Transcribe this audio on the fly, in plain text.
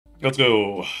Let's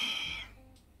go.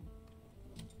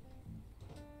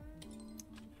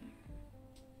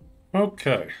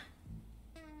 Okay.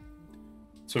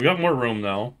 So we got more room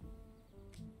now.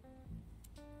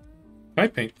 Can I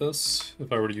paint this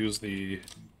if I were to use the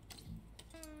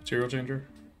material changer?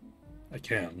 I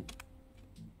can.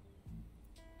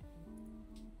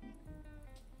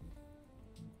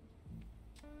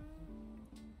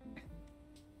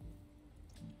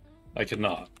 I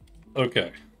cannot.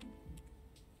 Okay.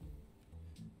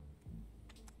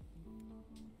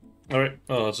 Alright,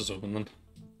 let's just open them.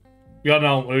 We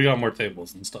got more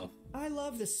tables and stuff. I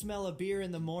love the smell of beer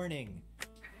in the morning.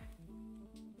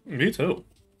 Me too.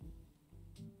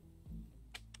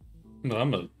 No,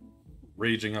 I'm a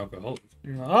raging alcoholic.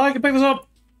 Oh, I can pick this up!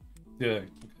 Yeah, okay,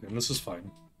 and this is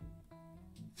fine.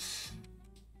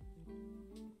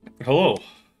 Hello.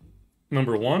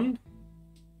 Number 1?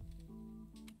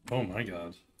 Oh my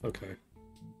god. Okay.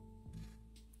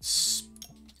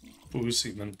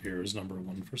 Boozy mint beer is number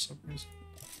 1 for some reason.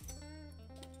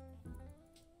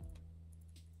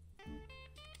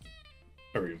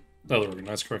 There we go. That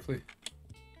organized correctly.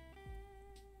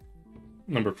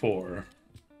 Number 4.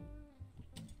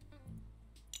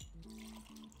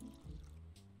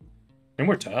 And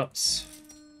more taps.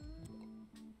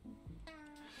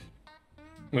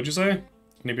 What'd you say?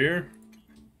 Any beer?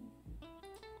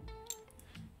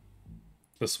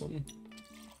 This one.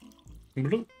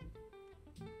 Bloop.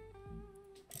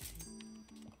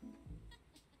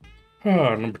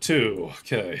 Ah, number 2.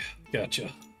 Okay,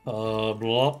 gotcha.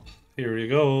 Blop. Here we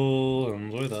go.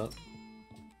 Enjoy that.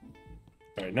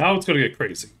 Alright, now it's gonna get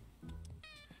crazy.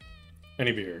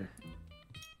 Any beer.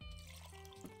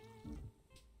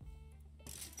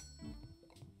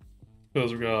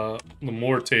 Because we got the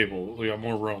more table, we got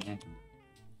more room.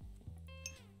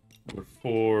 Number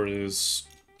 4 is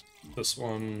this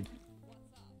one.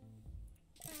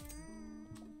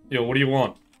 Yo, what do you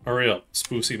want? Hurry up.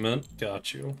 Spoosy mint.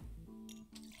 Got you.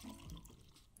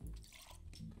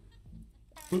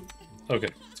 Oop. Okay,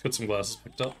 let's get some glasses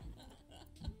picked up.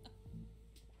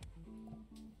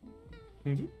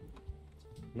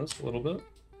 This a little bit.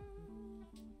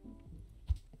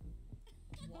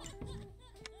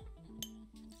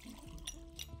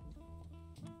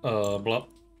 Blop.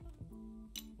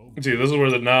 See, this is where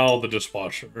the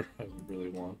dishwasher I really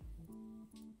want.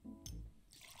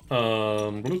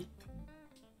 Bloop.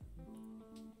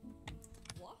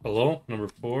 Hello, number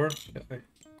 4. Okay.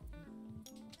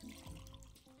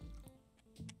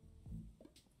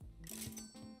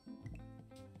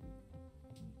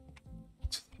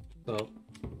 So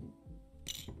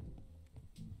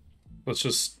let's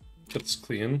just get this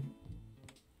clean.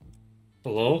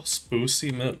 Hello,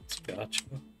 Spoosy mint. Gotcha.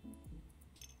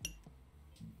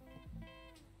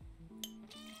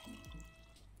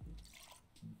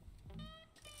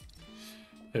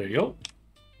 There you go.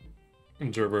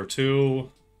 And Gerber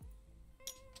 2.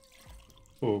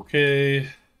 Okay.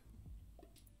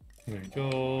 There you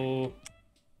go.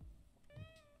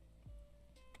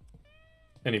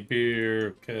 Any beer?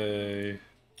 Okay.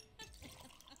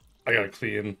 I gotta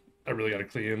clean. I really gotta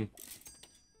clean.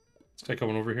 This guy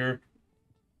coming over here.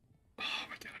 Oh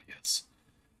my god, yes.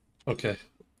 Okay.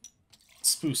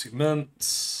 Spoosy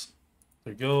mint.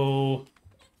 There you go.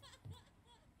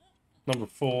 Number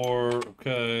 4.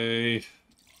 Okay.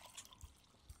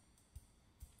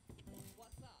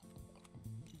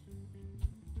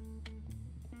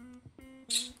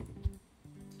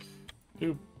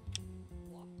 Dude.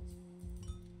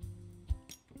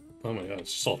 Oh my god,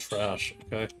 it's just all trash.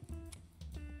 Okay.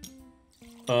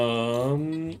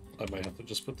 I might have to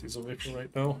just put these away for right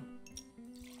now.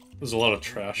 There's a lot of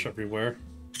trash everywhere.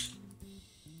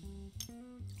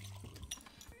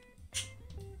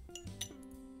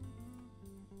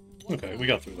 Okay, we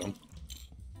got through them.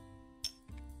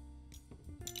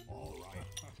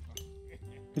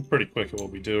 Pretty quick at what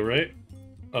we do, right?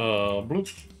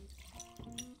 Bloop.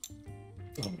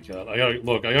 Oh my god, I gotta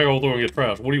go through and get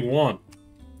trash. What do you want?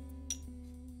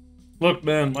 Look,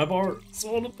 man, my bar is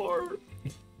falling apart.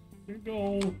 Here you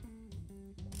go.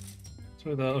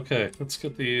 Try that. Okay, let's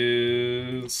get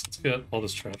these. Let's get all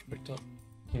this trash picked up.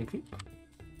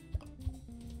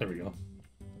 There we go.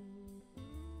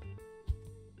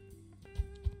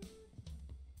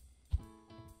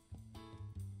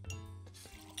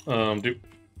 Dude.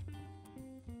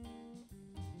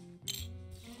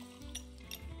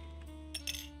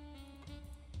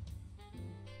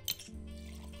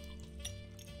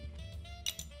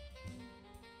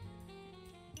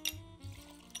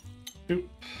 Doop.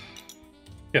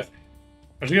 Yeah.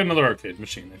 I should get another arcade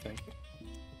machine, I think.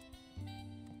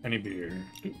 Any beer.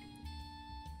 Doop.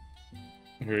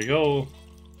 Here we go.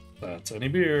 That's any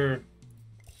beer.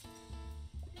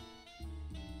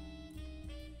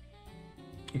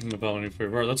 About any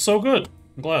flavor. That's so good.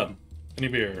 I'm glad. Any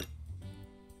beer.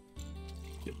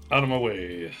 Get out of my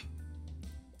way.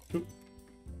 Oop.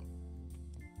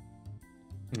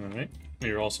 Alright.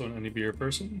 You're also an any beer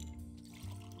person.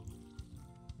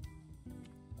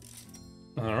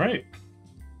 Alright.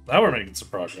 Now we're making some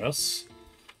progress.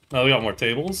 Now we got more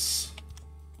tables.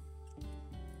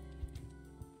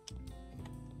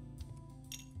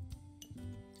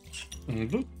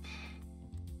 And boop.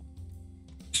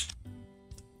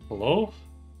 Hello?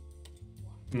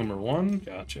 Number 1?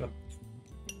 Gotcha.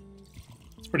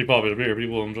 It's pretty popular beer.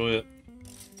 People enjoy it.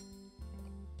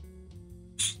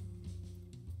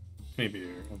 Any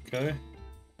beer, okay.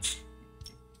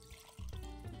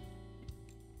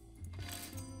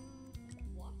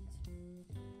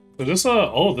 Is this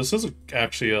oh, this is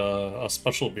actually a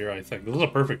special beer, I think. This is a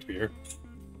perfect beer.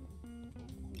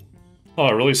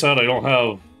 Oh, really sad I don't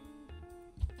have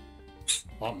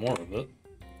a lot more of it.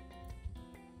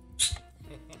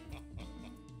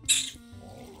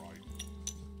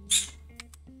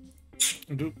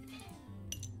 Doop.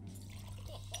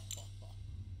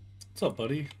 What's up,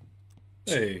 buddy?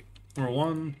 Hey, number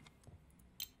 1.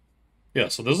 Yeah,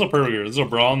 so this is a perfect beer. This is a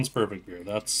bronze perfect beer.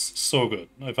 That's so good.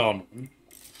 I found one.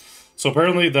 So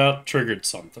apparently that triggered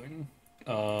something.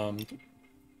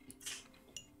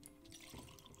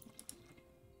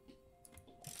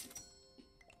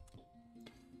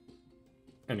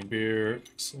 Any beer,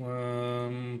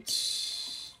 excellent.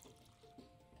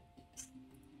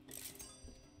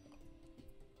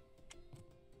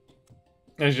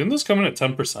 Didn't this come in at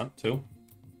 10% too?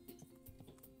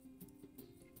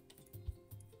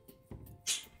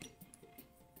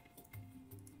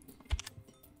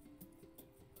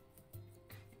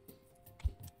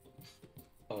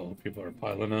 Oh, people are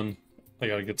piling in. I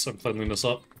gotta get some cleanliness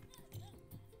up.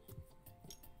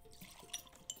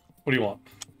 What do you want?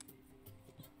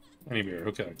 Any beer,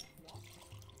 okay.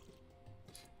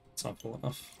 It's not full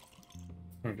enough.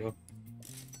 There we go.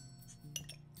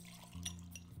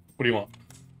 What do you want?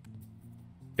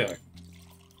 Okay.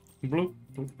 Bloop.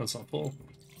 Bloop. That's not full.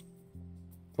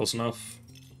 Close enough.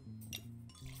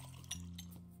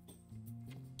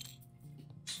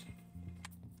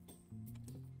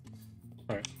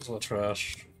 Alright, there's a lot of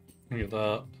trash. Get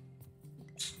that.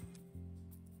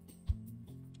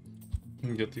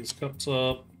 And get these cups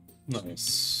up.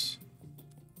 Nice.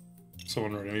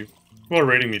 Someone rating me. Well,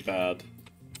 rating me bad.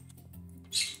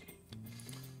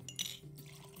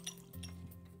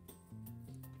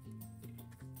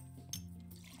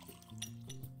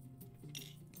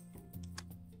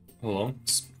 Hello,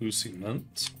 sprucey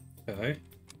mint. Okay.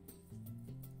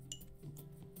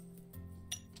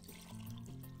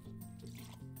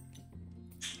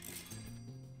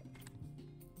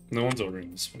 No one's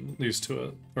ordering this one. These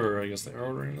two, or I guess they are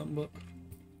ordering them, but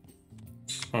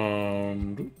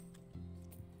and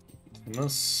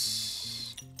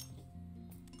this.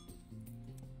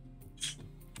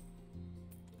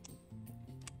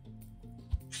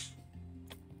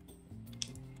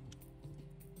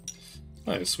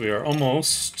 Nice, we are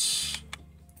almost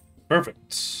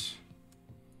perfect. Just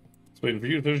waiting for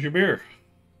you to finish your beer.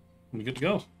 We're good to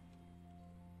go.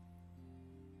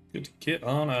 Good to get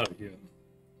on out of here.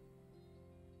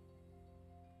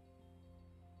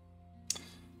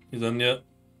 You done yet?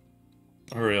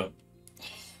 Hurry up.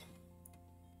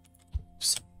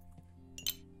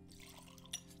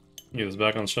 Get this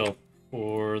back on the shelf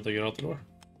before they get out the door.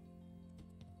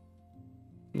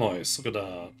 Nice, look at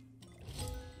that.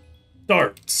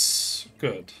 Darts.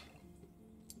 Good.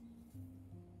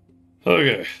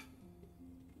 Okay.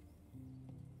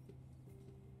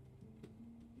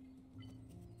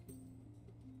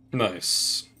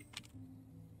 Nice.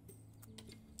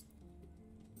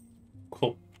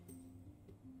 Cool.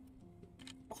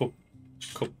 Cool.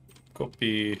 Cool.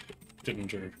 Copy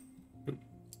ginger.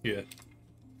 Yeah.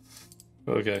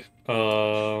 Okay.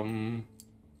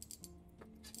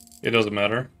 It doesn't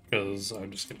matter because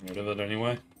I'm just getting rid of it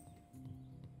anyway.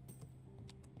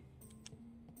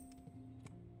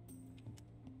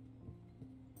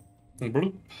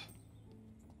 Bloop.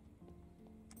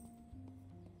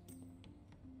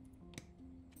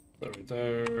 That right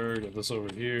there, get this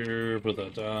over here, put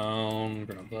that down,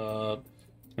 grab that,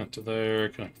 connect to there,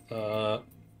 connect to that.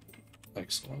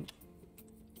 Excellent.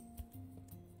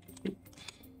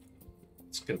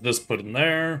 Let's get this put in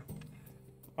there.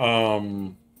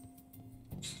 I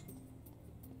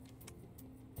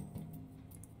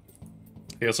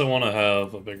guess I want to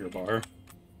have a bigger bar.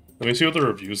 Let me see what the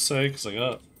reviews say, because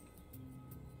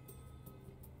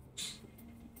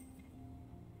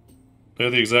I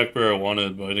had the exact beer I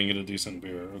wanted, but I didn't get a decent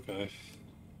beer. Okay.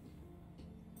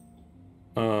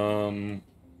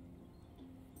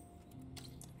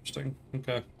 Interesting.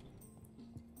 Okay.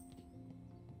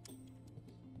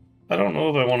 I don't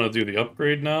know if I want to do the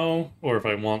upgrade now, or if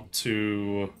I want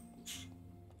to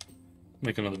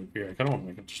make another beer. I kind of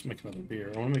want to just make another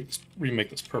beer. I want to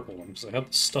remake this purple one, because I have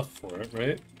the stuff for it,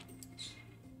 right?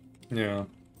 Yeah.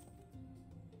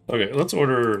 Okay, let's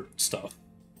order stuff.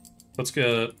 Let's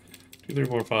get 2, 3,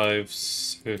 4, 5,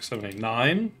 6, 7, 8,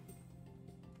 9.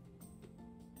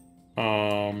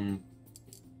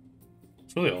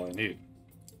 That's really all I need.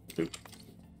 Oop.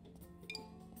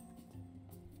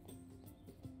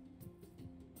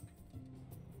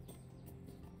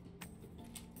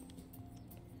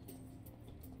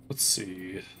 Let's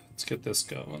see. Let's get this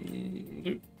going.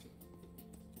 Oop.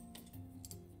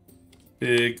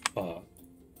 Big pot.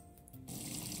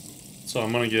 So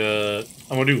I'm gonna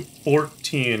do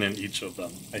 14 in each of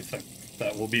them. I think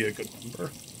that will be a good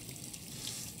number.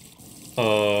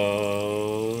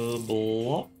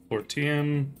 Blah,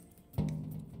 14.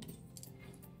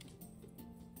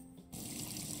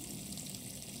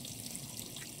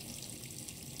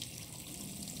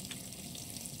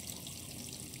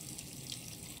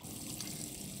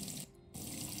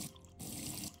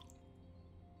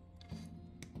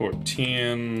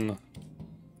 And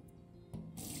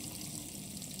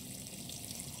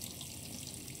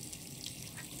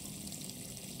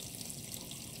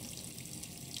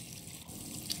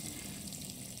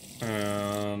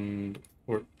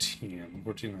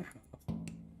 14 and a half.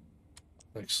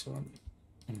 Excellent.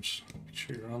 I'm just make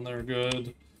sure you're on there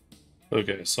good.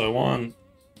 Okay, so I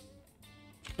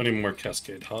need more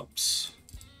cascade hops.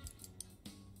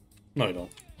 No, I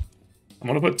don't. I'm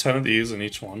gonna put 10 of these in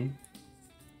each one.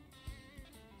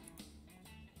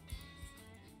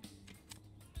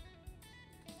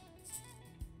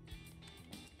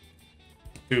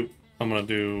 I'm gonna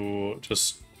do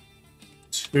just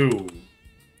 2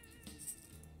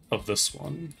 of this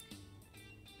one.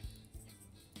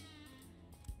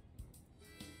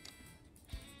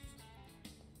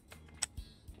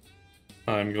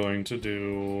 I'm going to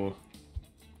do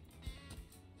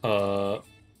 2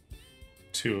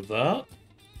 of that.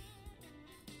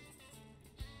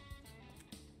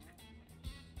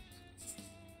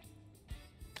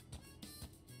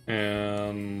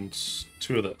 And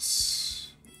 2 of this.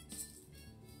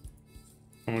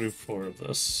 I'm gonna do 4 of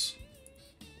this.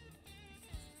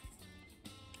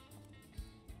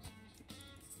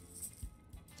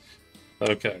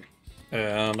 Okay.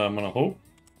 And I'm gonna hope.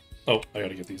 Oh, I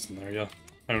gotta get these in there, yeah.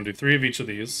 I'm gonna do 3 of each of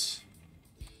these.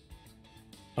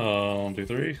 Do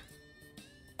 3.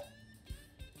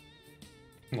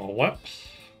 Well, what?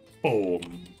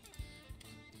 Boom.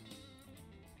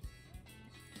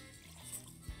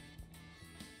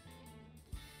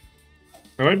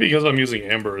 It might be because I'm using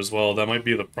amber as well. That might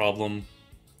be the problem.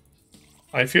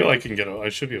 I feel I can I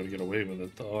should be able to get away with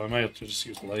it, though. I might have to just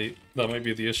use light. That might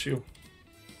be the issue.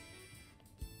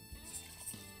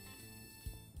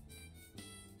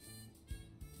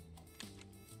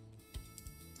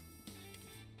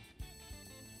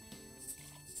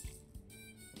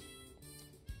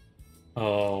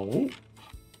 Oh.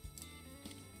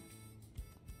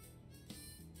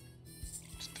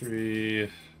 3.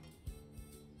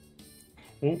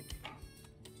 Oh.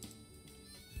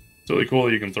 It's really cool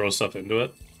that you can throw stuff into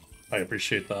it. I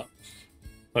appreciate that.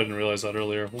 I didn't realize that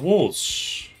earlier.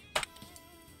 Whoosh!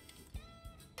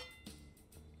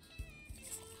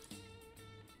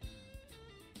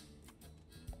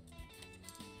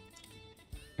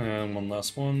 And one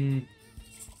last one.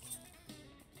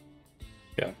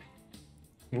 Yeah.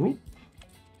 Whoop.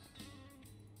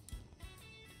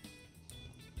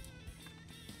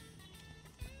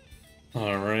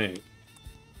 Alright.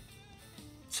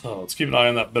 So let's keep an eye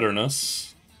on that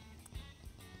bitterness.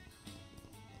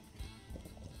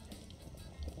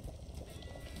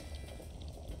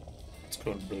 It's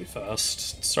going really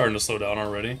fast. It's starting to slow down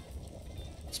already.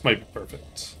 This might be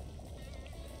perfect.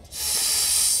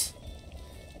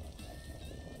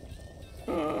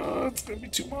 It's gonna be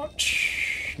too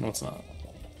much. No, it's not.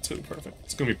 It's gonna be perfect.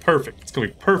 It's gonna be perfect. It's gonna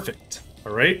be perfect.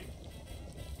 Alright?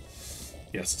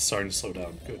 Yes, it's starting to slow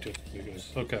down. Good, good, good, good.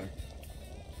 Okay.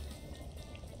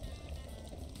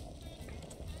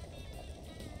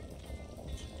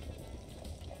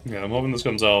 Yeah, I'm hoping this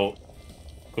comes out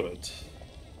good.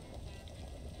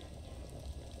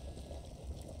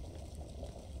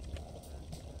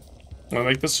 I'll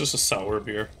make this just a sour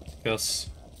beer, I guess.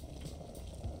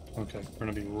 Okay, we're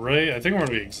gonna be right. I think we're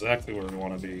gonna be exactly where we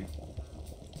want to be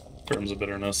in terms of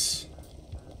bitterness.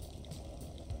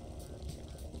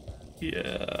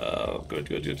 Yeah, good,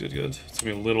 good, good, good, good. It's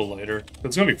gonna be a little lighter.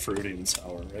 It's gonna be fruity and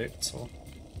sour, right? So.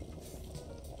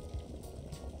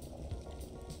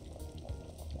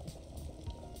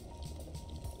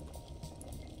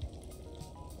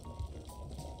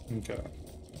 Okay.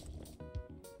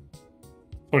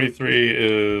 23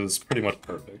 is pretty much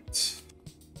perfect.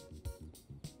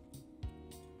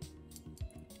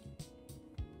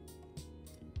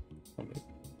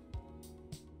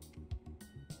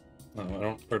 No, I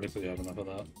don't particularly have enough of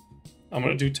that. I'm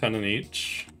gonna do 10 in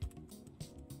each.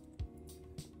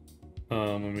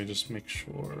 Let me just make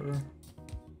sure.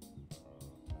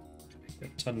 Yeah,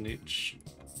 10 in each.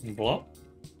 Blah.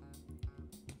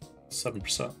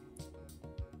 7%.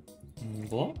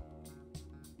 Blah.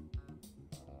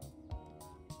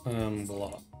 And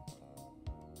blah.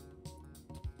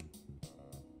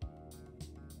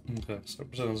 Okay, so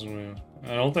percent.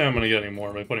 I don't think I'm gonna get any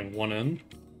more by putting 1 in.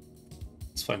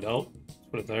 Let's find out. Let's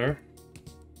put it there.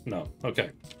 No.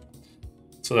 Okay.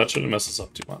 So that shouldn't mess us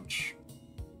up too much.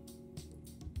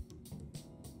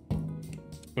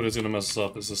 What is gonna mess us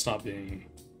up is this not being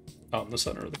out in the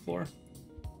center of the floor.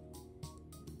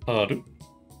 Dude.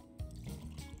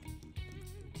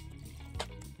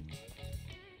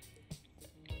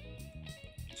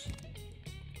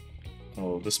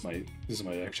 Oh, this might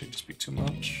actually just be too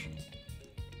much.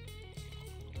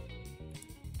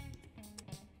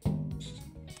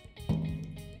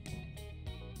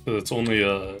 It's only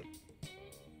a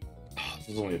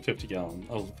it's only a 50 gallon,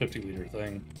 50 liter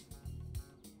thing.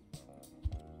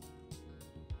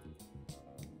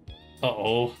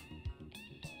 Uh-oh.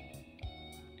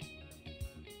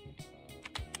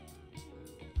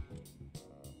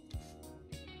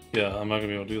 Yeah, I'm not gonna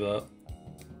be able to do that.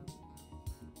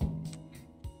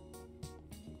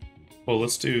 Well,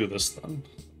 let's do this then.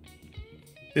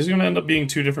 These are gonna end up being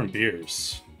 2 different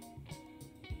beers.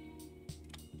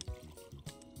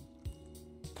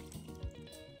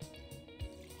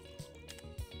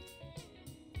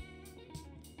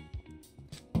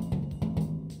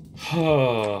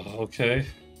 Okay.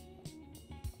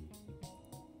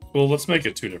 Well, let's make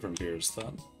it 2 different beers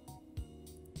then.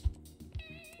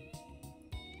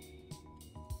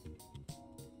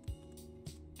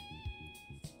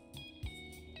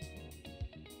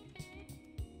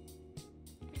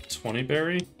 $20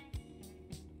 berry?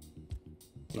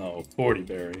 No, 40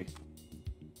 berry.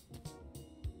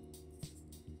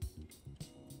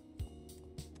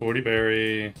 40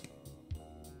 berry.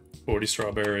 40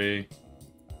 strawberry.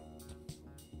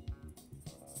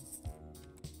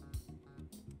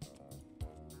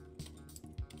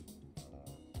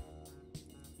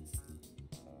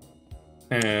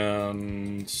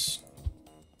 And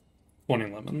 20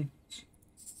 lemon.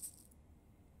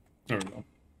 There we go.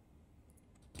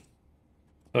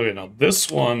 Okay, now this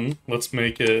one, let's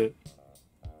make it...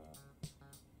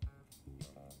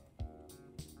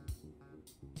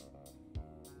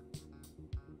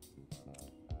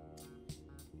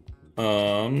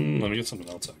 let me get something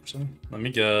else, actually. Let me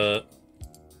get...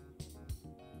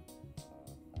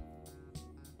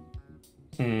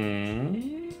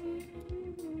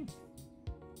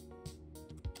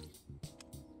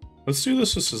 Let's do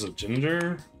this just as a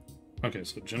ginger. Okay,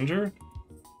 so ginger.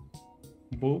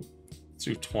 Boop. Let's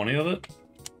do 20 of it.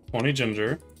 20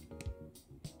 ginger.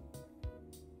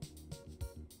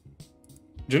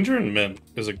 Ginger and mint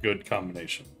is a good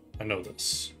combination. I know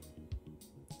this.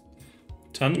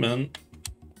 10 mint.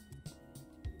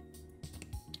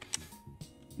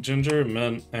 Ginger,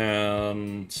 mint,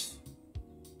 and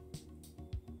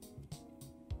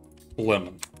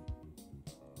lemon.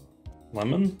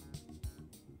 Lemon?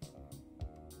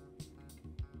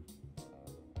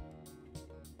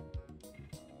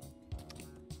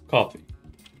 Coffee.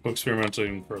 We'll experiment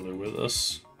even further with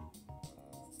this.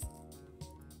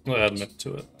 We'll add mint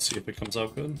to it, see if it comes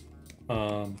out good.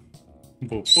 Boop,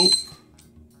 boop.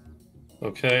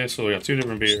 Okay, so we got 2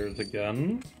 different beers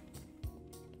again.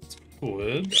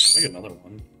 Would make another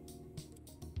one.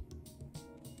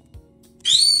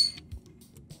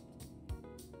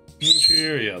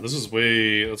 Here, yeah, this is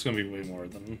way. That's gonna be way more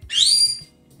than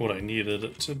what I needed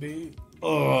it to be.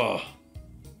 Ugh.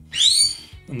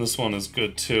 And this one is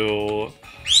good too.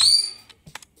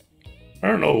 I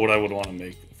don't know what I would want to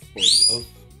make 40 of.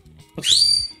 Let's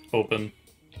just open.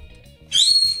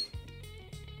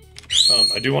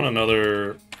 I do want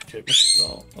another arcade machine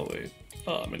though. Oh wait,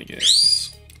 mini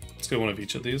games. Let's get one of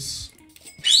each of these.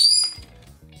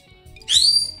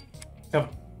 Come on.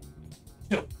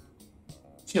 Chill.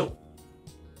 Chill.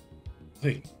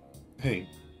 Hey. Hey.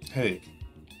 Hey.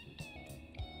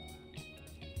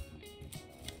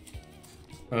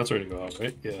 Oh, that's ready to go out,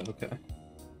 right? Yeah, okay.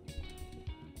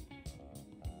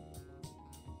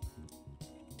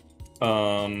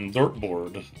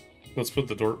 Dartboard. Let's put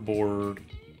the dartboard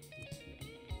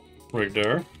right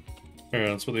there.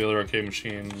 And let's put the other arcade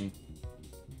machine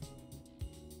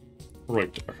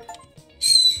right there.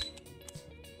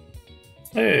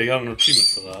 Hey, I got an achievement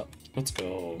for that. Let's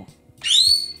go.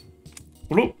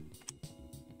 Whoop.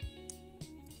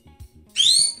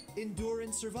 Endure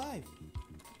and survive.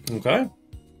 Okay,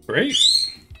 great.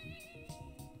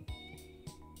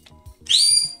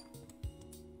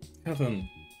 Kevin,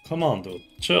 come on, dude.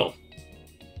 Chill.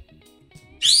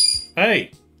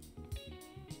 Hey!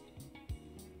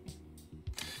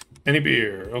 Any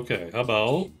beer. Okay, how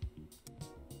about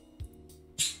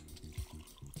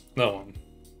that one?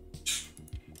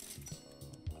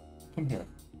 Come here.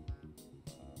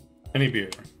 Any beer.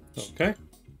 Okay.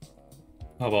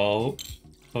 How about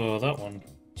that one?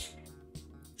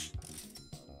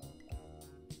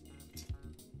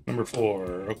 Number 4.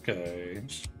 Okay.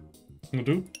 Gonna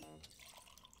do.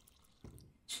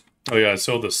 Oh yeah, I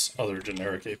sold this other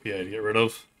generic API to get rid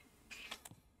of.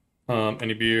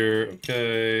 Any beer.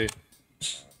 Okay.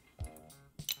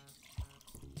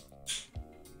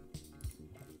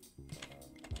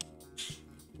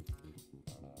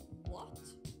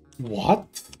 What?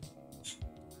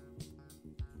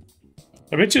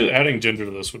 I bet you adding ginger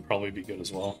to this would probably be good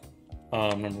as well.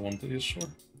 Number 1, please, sure.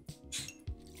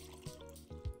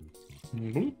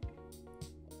 Boop.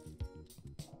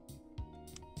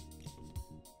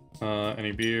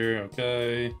 Any beer,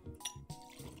 okay.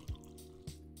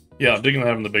 Yeah, I'm digging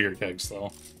having the bigger kegs,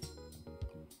 though.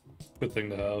 Good thing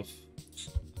to have.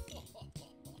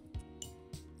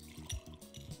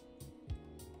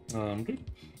 Boop.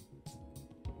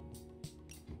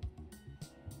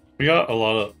 We got a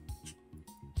lot of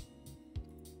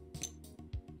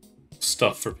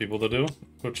stuff for people to do,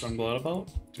 which I'm glad about.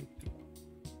 Okay,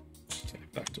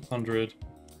 back to 100.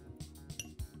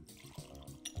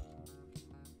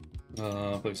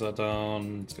 Place that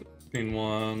down. Let's get the clean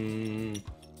one.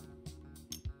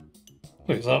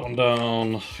 Place that one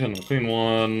down. And the clean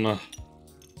one.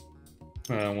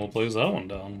 And we'll place that one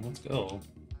down. Let's go.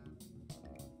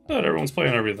 Good, everyone's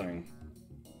playing everything.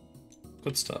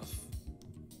 Good stuff.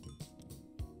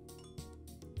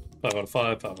 5 out of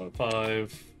 5, 5 out of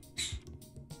 5.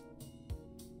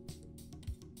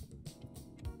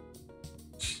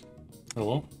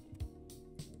 Hello?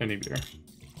 Any beer.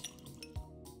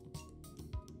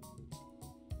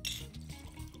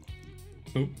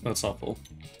 Oop, that's not full.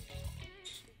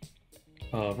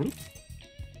 Whoop.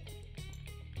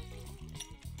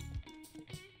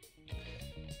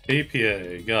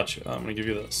 APA, gotcha. I'm gonna give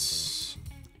you this.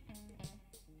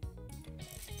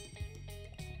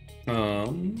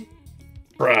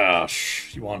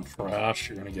 Trash. You want trash?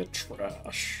 You're gonna get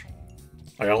trash.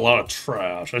 I got a lot of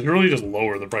trash. I should really just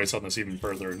lower the price on this even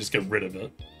further and just get rid of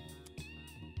it.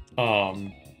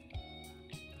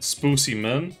 Spoosy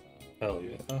Mint? Hell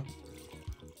yeah.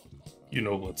 You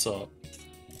know what's up.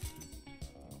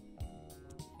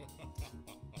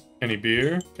 Any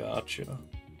beer? Gotcha.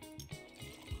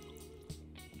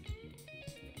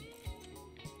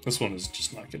 This one is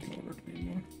just not getting ordered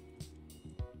anymore.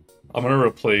 I'm gonna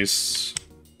replace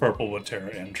purple with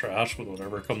Terra and trash with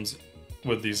whatever comes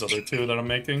with these other two that I'm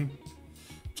making.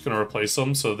 Just gonna replace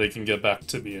them so they can get back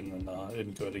to being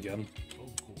in good again.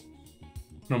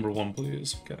 Number 1,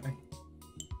 please. Okay.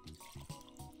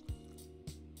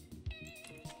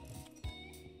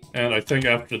 And I think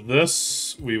after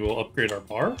this, we will upgrade our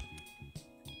bar.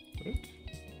 Good.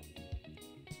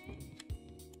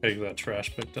 Take that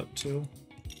trash picked up too.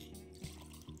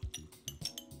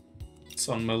 It's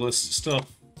on my list of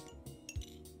stuff.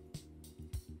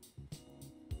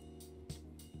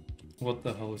 What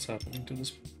the hell is happening to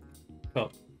this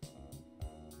cup?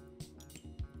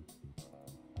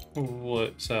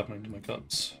 What's happening to my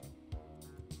cups?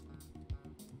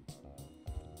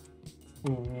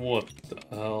 What the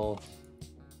hell?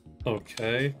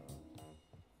 Okay.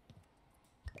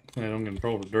 I don't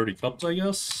control the dirty cups, I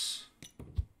guess?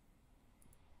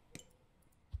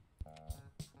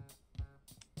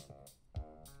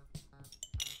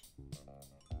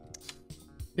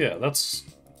 Yeah, that's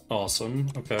awesome.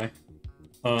 Okay.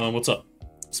 What's up?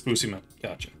 Spoosy Mint.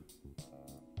 Gotcha.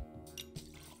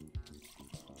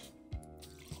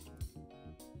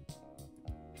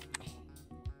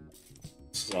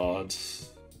 This is odd.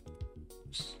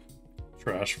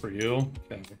 Trash for you.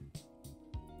 Okay.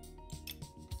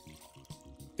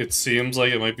 It seems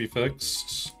like it might be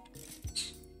fixed.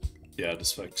 Yeah, it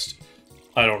is fixed.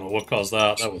 I don't know what caused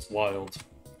that. That was wild.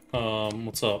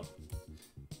 What's up?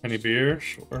 Any beer?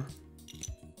 Sure.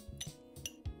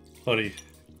 Buddy,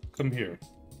 come here.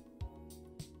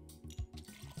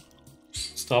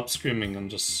 Stop screaming and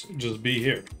just be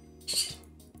here.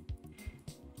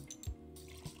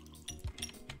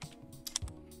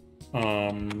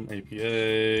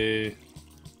 APA.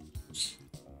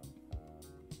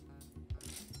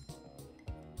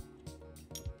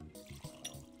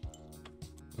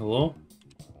 Hello?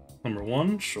 Number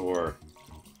 1? Sure.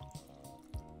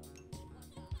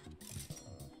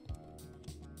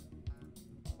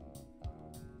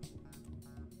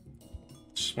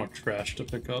 Just more trash to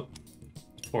pick up.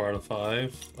 4 out of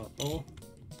 5. Uh-oh.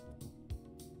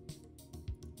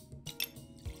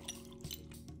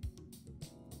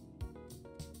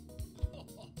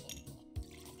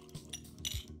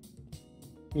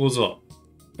 What's up?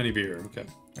 Any beer? Okay,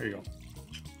 there you go.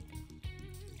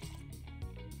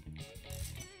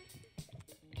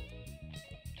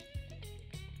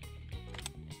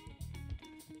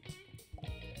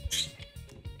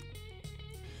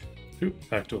 Oop,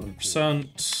 back to 100%.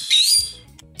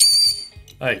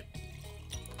 Hey.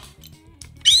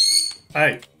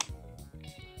 Hey.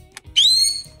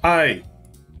 Hey.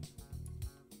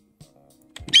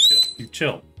 You chill. You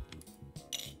chill.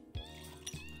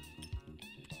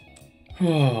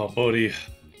 Oh, buddy.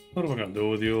 What am I gonna do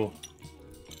with you?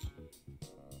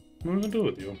 What am I gonna do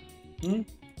with you? Hmm?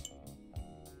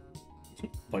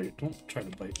 Bite. Don't try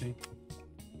to bite me.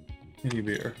 Any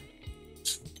beer.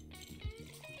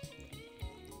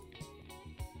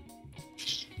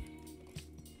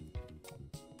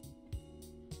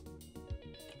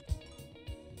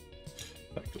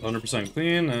 Back to 100%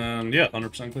 clean, and yeah,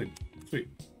 100% clean. Sweet.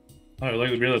 I like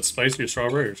the beer that's spicy or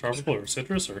strawberry or tropical or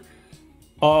citrus or...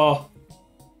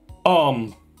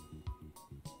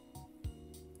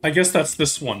 I guess that's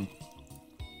this one.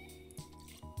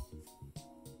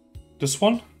 This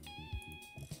one?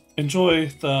 Enjoy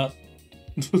that.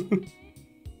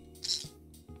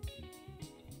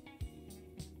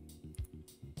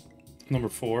 Number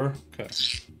 4. Okay.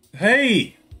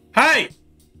 Hey! Hey!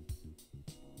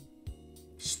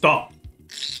 Stop.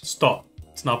 Stop.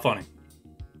 It's not funny.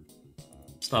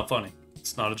 It's not funny.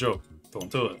 It's not a joke.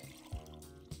 Don't do it.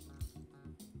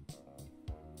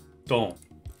 Don't.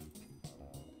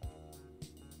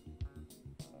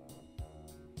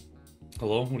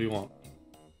 Hello? What do you want?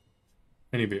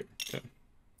 Any beer. Okay.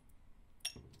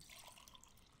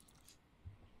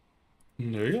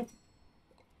 And there you go.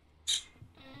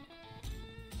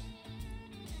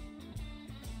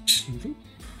 Mm-hmm.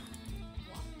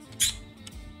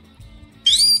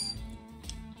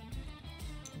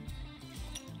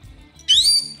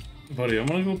 Buddy, I'm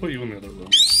gonna go put you in the other room.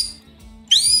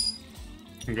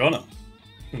 I'm gonna.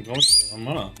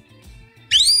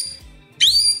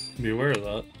 Be aware of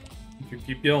that. If you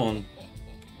keep yelling,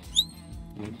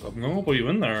 I'm gonna put you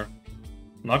in there.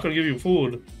 I'm not gonna give you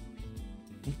food.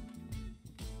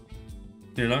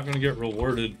 You're not gonna get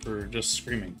rewarded for just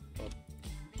screaming. But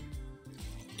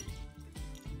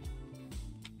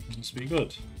must be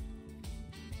good.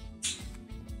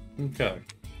 Okay.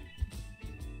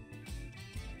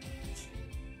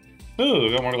 Oh,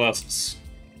 got more glasses.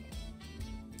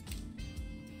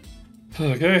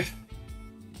 Okay.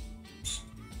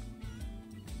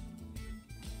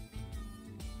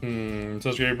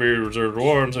 Such great period reserved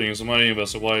rewards, taking some money,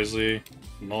 invested wisely.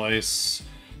 Nice.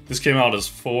 This came out as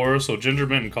 4, so ginger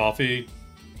mint and coffee.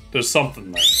 There's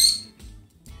something there.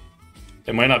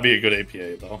 It might not be a good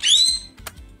APA though.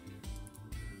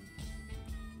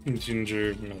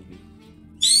 Ginger mint.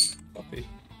 Coffee.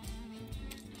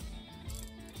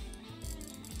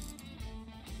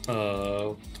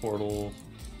 Turtle.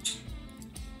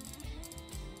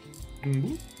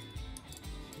 Mm-hmm.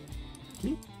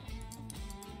 Mm-hmm.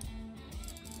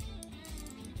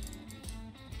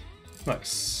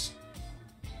 Nice.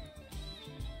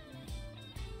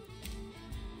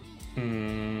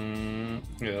 Yeah,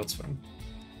 that's fine.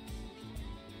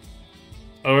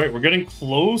 Alright, we're getting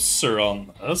closer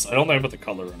on this. I don't think I put the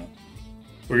color in it.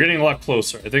 We're getting a lot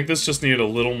closer. I think this just needed a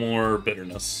little more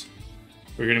bitterness.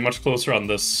 We're getting much closer on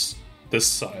this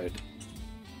side.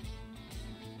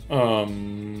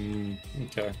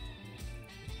 Okay.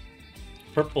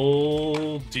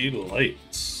 Purple Delight.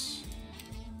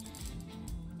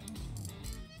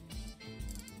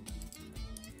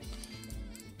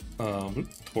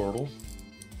 Turtle.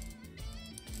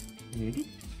 Mm-hmm.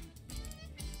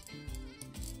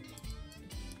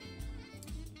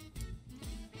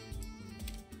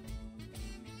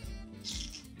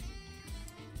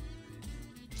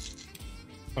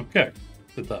 Okay,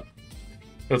 did that.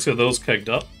 Let's get those kegged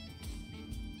up.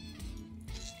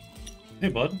 Hey,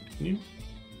 bud, can you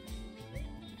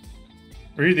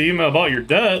read the email about your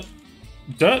debt?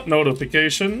 Debt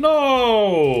notification?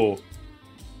 No!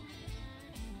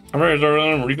 I'm ready to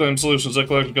run Reclaim Solutions, a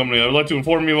collection company. I would like to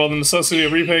inform you about the necessity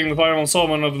of repaying the final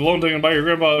installment of the loan taken by your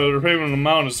grandfather. The repayment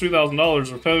amount is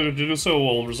 $3,000. Failure to do so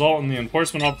will result in the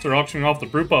enforcement officer auctioning off the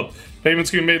brew pub.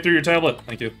 Payments can be made through your tablet.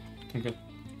 Thank you. Okay.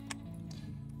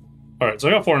 Alright, so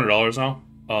I got $400 now.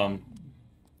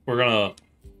 We're gonna,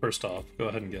 first off, go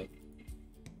ahead and get...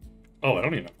 Oh, I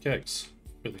don't even have kegs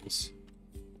for these.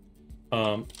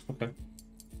 Okay.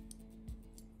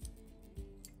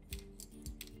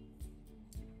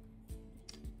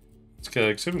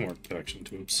 Kegs, give me more connection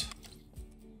tubes.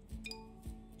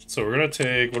 So we're gonna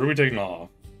take, what are we taking off?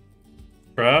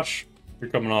 Trash? You're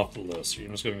coming off the list. You're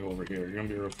just gonna go over here. You're gonna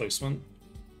be a replacement.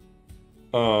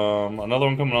 Another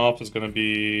one coming off is gonna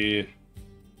be...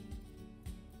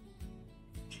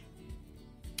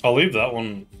 I'll leave that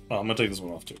one. Oh, I'm gonna take this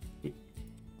one off too.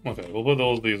 Okay, we'll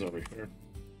put these over here.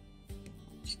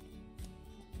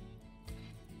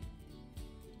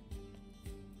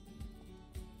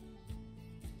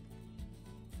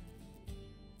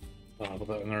 Put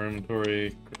that in our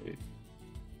inventory.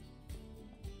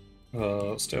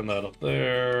 Great. Stand that up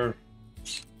there.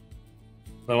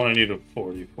 That one I need a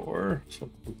 44, so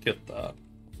we'll get that.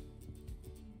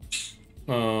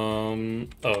 Oh,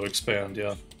 expand,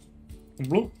 yeah.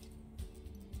 Bloop.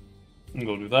 And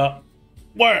go do that.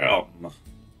 Wham!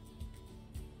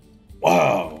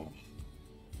 Wow!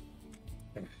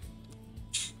 Okay.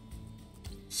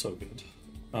 So good.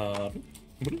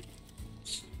 Bloop.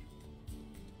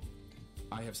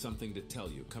 I have something to tell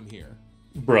you. Come here.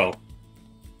 Bro.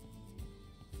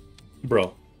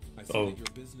 I see that your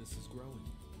business is growing.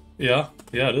 Yeah,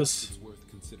 it is. It's worth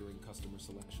considering customer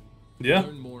selection. Yeah.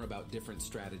 Learn more about different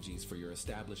strategies for your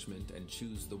establishment and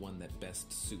choose the one that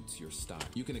best suits your style.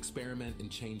 You can experiment and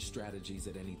change strategies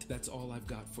at any time. That's all I've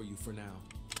got for you for now.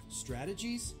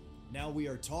 Strategies? Now we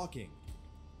are talking.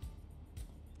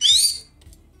 Choose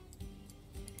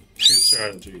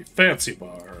strategy. Fancy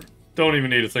bar. Don't even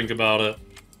need to think about it.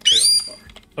 Fancy bar.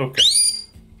 Okay.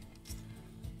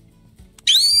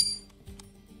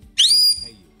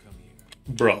 Hey, you, come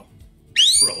here. Bro,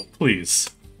 please.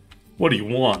 What do you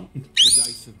want? The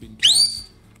dice have been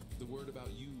cast. The word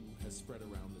about you has spread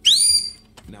around the town.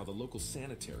 Now the local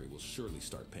sanitary will surely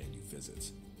start paying you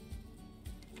visits.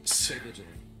 Stay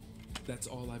vigilant. That's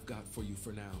all I've got for you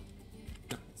for now.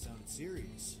 That sounded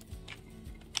serious.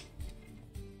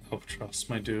 Oh, trust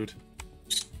my dude.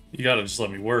 You gotta just let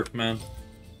me work, man.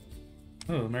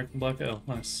 Oh, American Black Ale.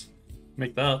 Nice.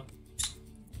 Make that.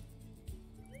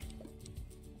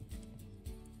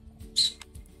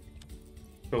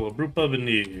 Fill a brew pub in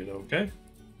need, okay?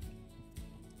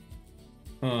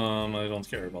 I don't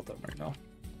care about that right now.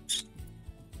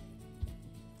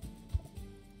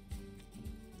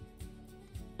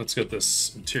 Let's get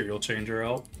this material changer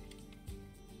out.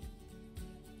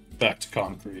 Back to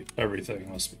concrete.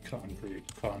 Everything must be concrete.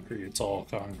 Concrete. It's all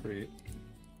concrete.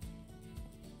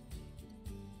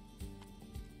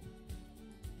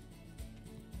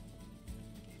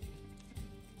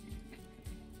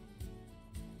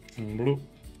 Bloop.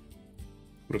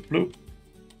 Bloop bloop.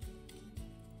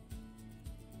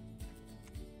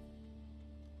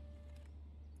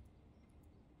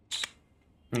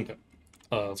 Okay.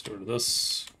 Let's go to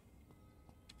this.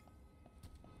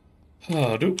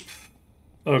 Doop.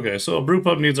 Okay, so a brew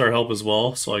pub needs our help as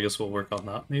well, so I guess we'll work on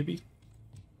that, maybe.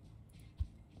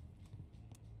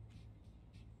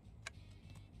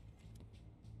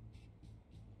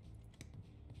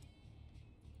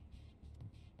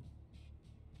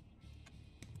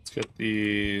 Let's get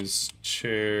these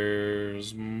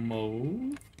chairs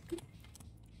moved.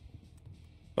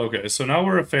 Okay, so now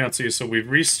we're at fancy, so we've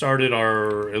restarted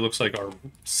our, it looks like our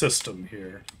system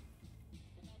here.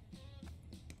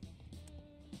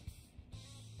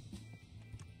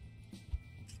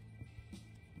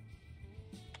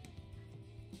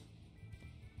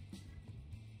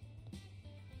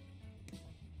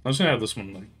 I'm just gonna have this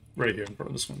one like right here in front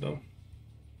of this window.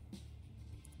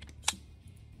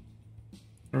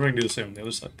 Or I can do the same on the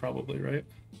other side, probably, right?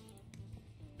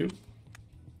 Oop.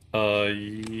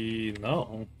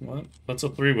 No. What? That's a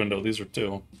 3 window. These are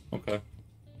 2. Okay.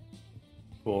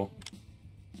 Cool.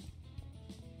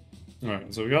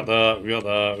 Alright, so we got that. We have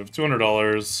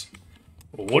 $200.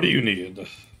 What do you need?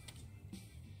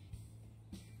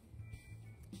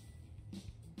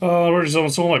 Where does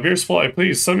someone sold my beer supply?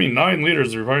 Please send me 9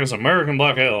 liters of refined American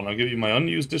Black Ale, and I'll give you my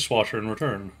unused dishwasher in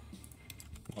return.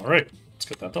 Alright, let's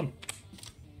get that done.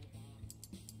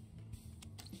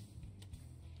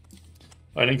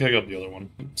 I didn't pick up the other one.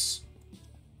 Oops.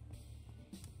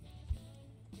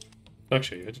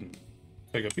 Actually, I didn't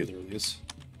pick up either of these.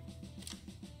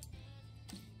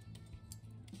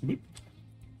 Boop.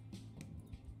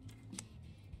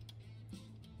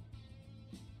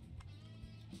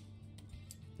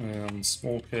 And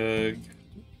small keg.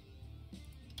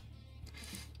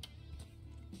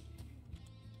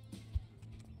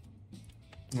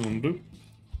 Boop.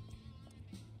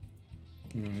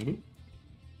 Boop.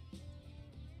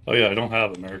 Oh yeah, I don't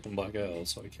have American Black Ale,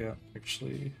 so I can't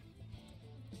actually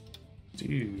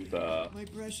do that. My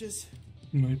precious.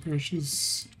 My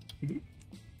precious. Okay.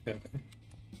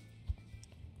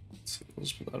 Let's see,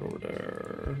 let's put that over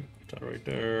there. Put that right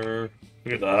there.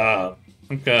 Look at that.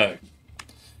 Okay.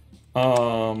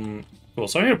 Cool.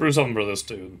 So I need to brew something for this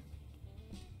dude.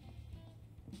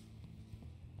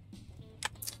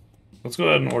 Let's go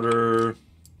ahead and order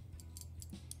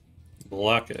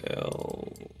Black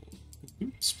Ale.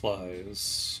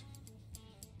 Supplies.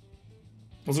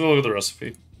 Let's go look at the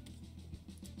recipe.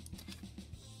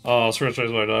 Scratch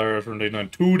eyes by dire from day 9.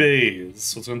 2 days.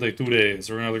 So it's gonna take 2 days.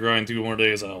 We're gonna have to grind 2 more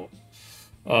days out.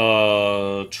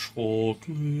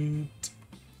 Chocolate.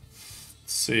 Let's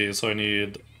see, so I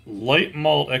need light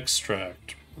malt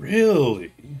extract.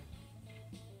 Really?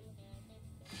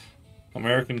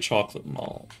 American chocolate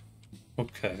malt.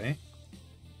 Okay.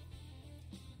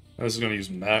 This is gonna use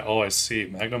oh, I see.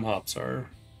 Magnum hops are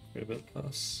a bit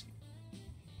less.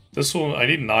 This one, I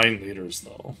need 9 liters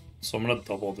though. So I'm gonna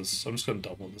double this. I'm just gonna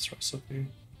double this recipe.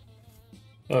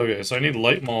 Okay, so I need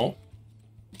light malt.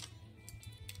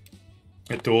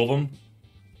 Get 2 of them.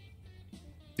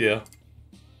 Yeah.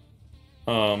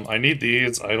 I need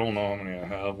these. I don't know how many I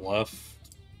have left.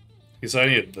 He said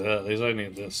I need that. He said I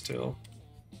need this too.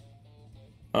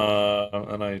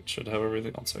 And I should have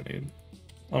everything else I need.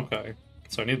 Okay.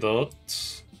 So I need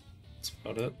those. That's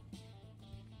about it.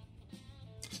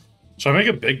 Should I make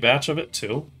a big batch of it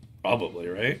too? Probably,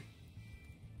 right?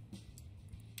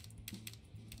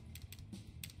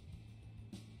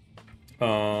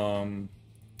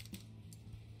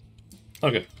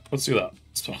 Okay, let's do that.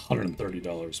 It's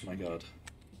 $130, my god.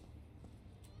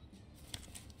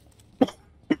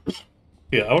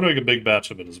 Yeah, I want to make a big batch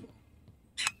of it as well.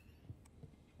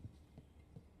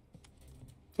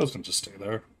 Those can just stay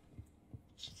there.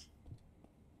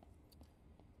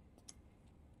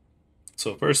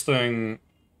 So first thing,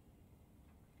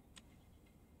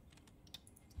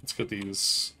 let's get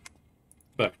these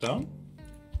back down.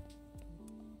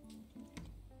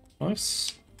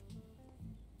 Nice.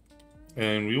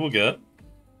 And we will get...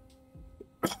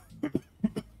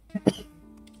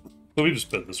 Let me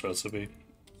just bid this recipe.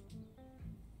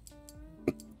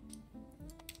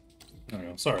 There we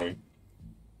go, sorry.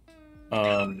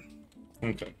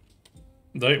 Okay.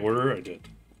 Did I order? I did.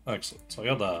 Excellent, so I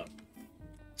got that.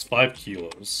 It's 5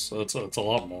 kilos, so it's a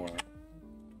lot more.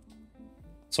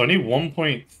 So I need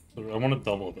 1.3. I want to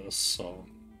double this, so...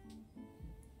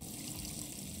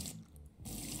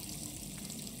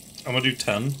 I'm gonna do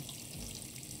 10.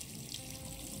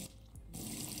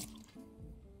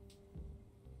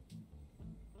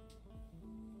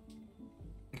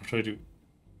 What should I do?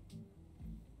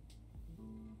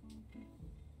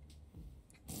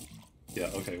 Yeah,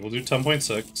 okay, we'll do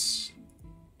 10.6.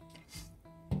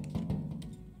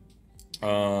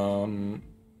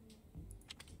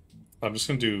 I'm just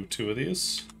gonna do 2 of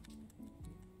these.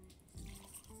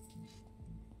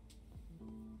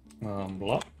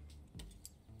 Blah.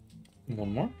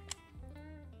 1 more.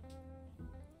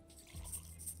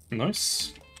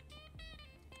 Nice.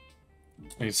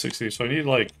 I need 60, so I need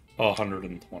like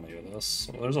 120 of this.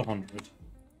 So there's 100.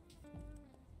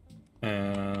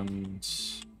 And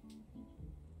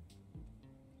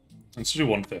let's do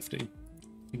 150.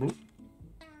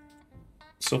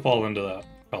 Still fall into that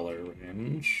color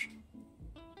range.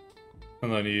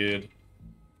 And I need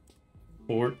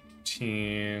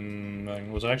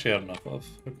 14, which I actually had enough of.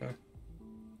 Okay.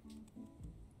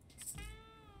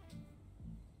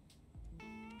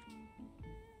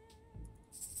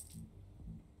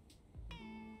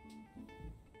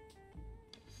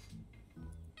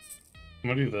 I'm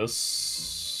gonna do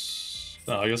this.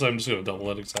 No, I guess I'm just gonna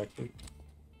double it exactly.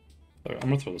 Okay, I'm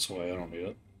gonna throw this away, I don't need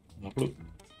it.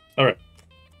 Alright.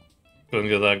 Go and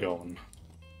get that going.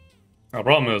 Now, the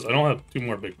problem is, I don't have 2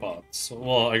 more big pots. So,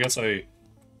 well, I guess I'm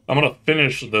gonna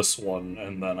finish this one,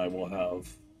 and then I will have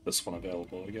this one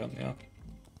available again, yeah.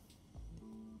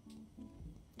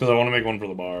 Because I want to make one for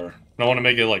the bar. And I want to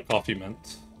make it like coffee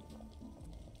mint.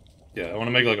 Yeah, I want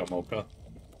to make like a mocha.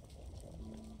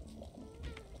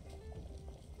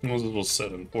 Those will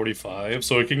sit in 45,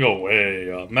 so it can go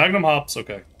way up. Magnum hops,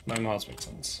 okay. Magnum hops makes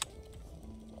sense.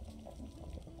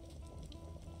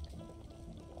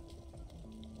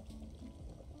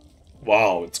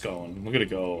 Wow, it's going. Look at it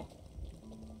go.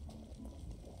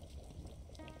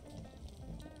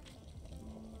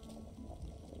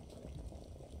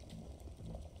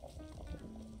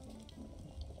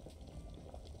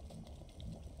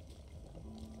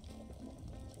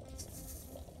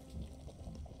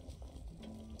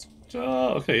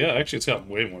 Okay, yeah, actually it's got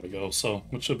way more to go, so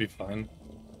it should be fine.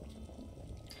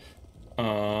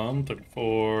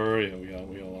 34, yeah, we got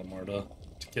a lot more to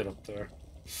get up there.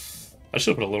 I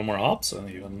should put a little more hops in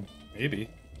even, maybe.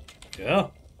 Yeah.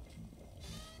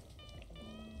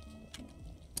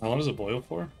 How long does it boil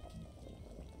for?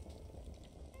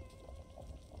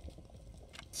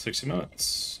 60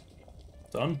 minutes.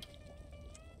 Done.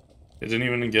 It didn't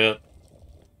even get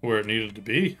where it needed to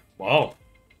be. Wow.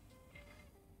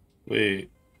 Wait.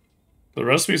 The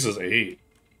recipe says 8.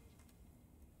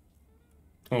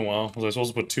 Oh wow. Was I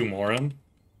supposed to put 2 more in?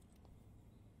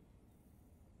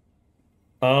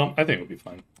 I think it'll be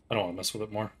fine. I don't want to mess with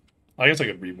it more. I guess I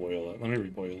could reboil it. Let me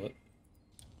reboil it.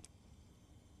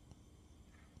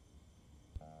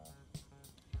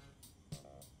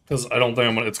 Because I don't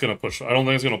think it's gonna push. I don't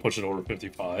think it's gonna push it over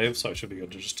 55, so I should be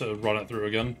good to just to run it through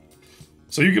again.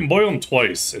 So you can boil them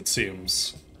twice, it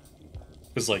seems.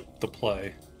 Is like the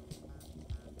play.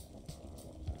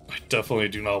 I definitely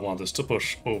do not want this to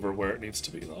push over where it needs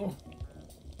to be, though.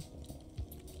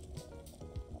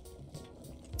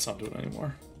 Let's not do it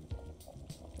anymore.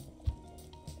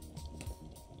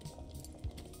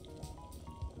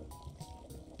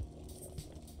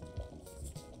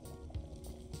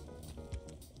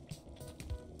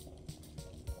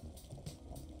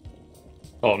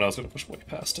 Oh, no, it's gonna push way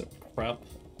past it. Crap.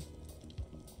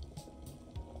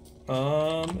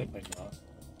 It might not.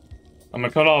 I'm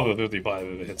gonna cut off at 55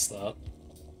 if it hits that.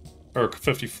 Or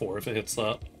 54 if it hits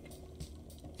that.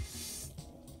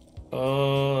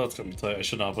 That's gonna be tight. I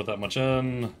should not put that much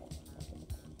in.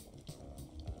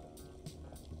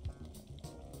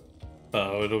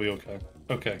 Oh, it'll be okay.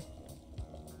 Okay.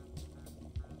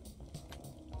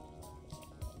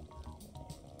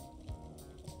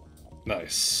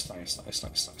 Nice. Nice, nice,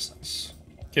 nice, nice, nice.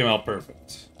 Came out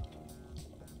perfect.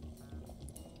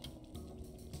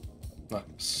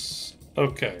 Nice.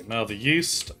 Okay, now the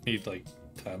yeast, I need like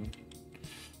 10.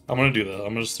 I'm gonna do that.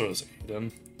 I'm gonna just throw this 8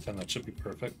 in. 10, that should be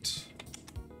perfect.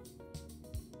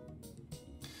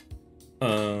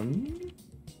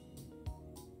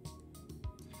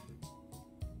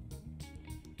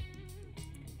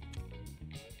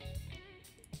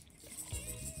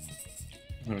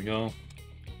 There we go.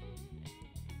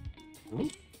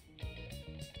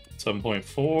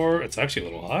 7.4. It's actually a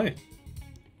little high.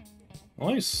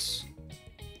 Nice.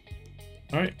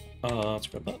 Alright, let's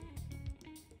grab that.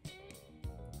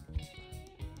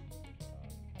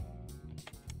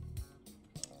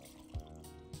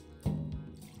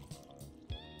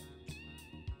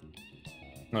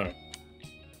 Alright.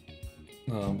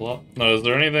 Blah. Now, is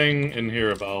there anything in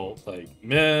here about, like,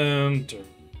 mint, or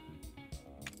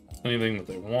anything that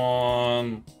they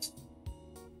want?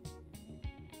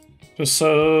 Just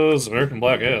says American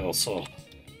Black Ale, so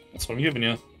that's what I'm giving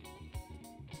you.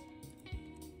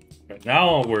 Right,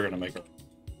 now we're gonna make it.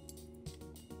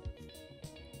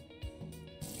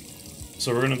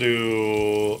 So we're gonna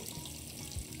do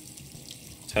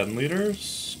 10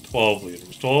 liters, 12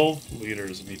 liters, 12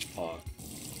 liters in each pot.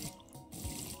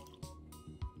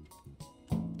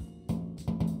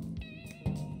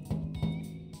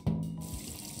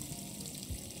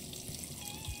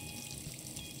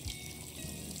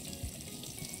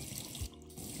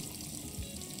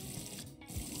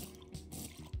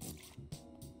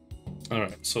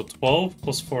 Alright, so 12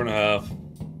 plus 4.5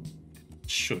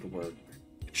 should work.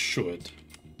 It should.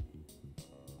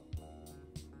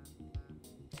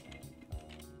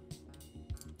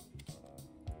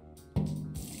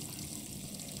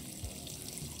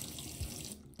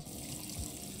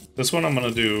 This one I'm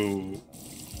gonna do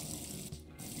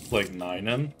like 9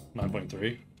 in,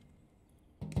 9.3.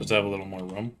 Just to have a little more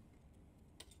room.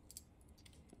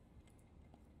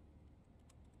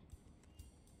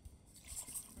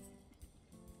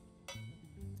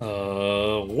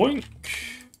 Wink.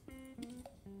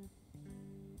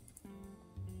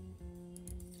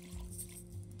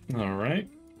 Alright.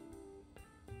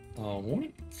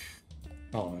 Wink.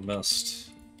 Oh, I missed.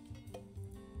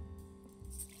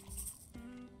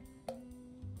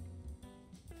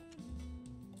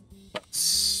 That's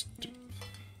stupid.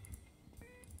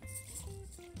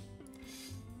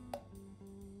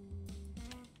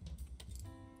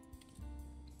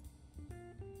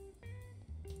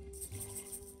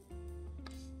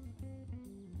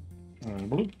 And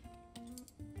blue.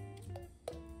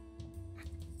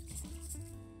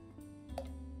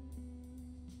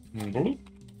 And blue.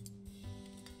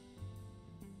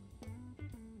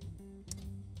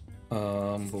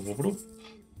 Blue, blue, blue.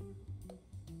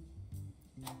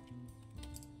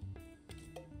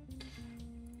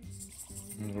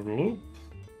 Blue.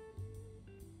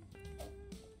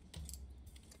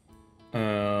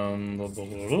 Blah, blah,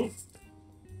 blah, blah.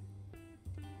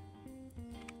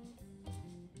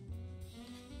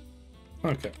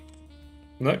 Okay.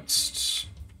 Next.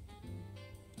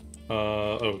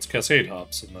 Oh, it's Cascade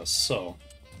hops in this, so.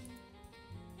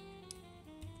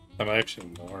 I'm actually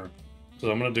more.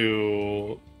 So I'm gonna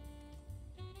do.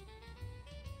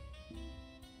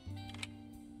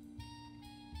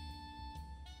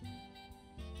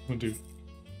 I'm gonna do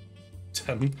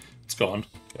 10. It's gone.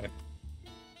 Okay.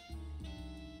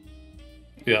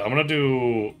 Yeah, I'm gonna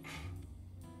do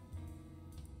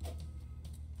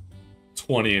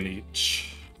 20 in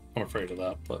each. I'm afraid of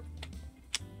that, but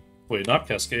wait, not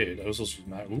Cascade. I was supposed to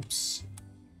do that. Oops.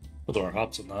 Put our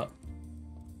hops in that.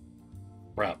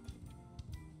 Crap.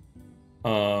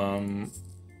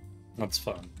 That's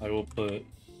fine. I will put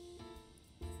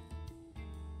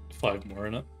 5 more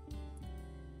in it.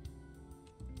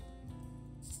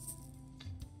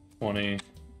 20.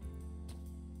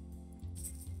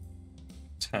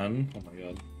 10. Oh my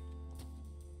god.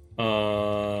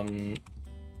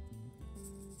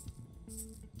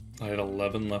 I had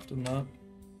 11 left in that.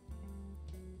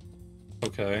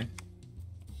 Okay.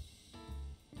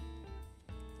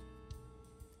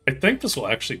 I think this will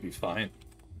actually be fine.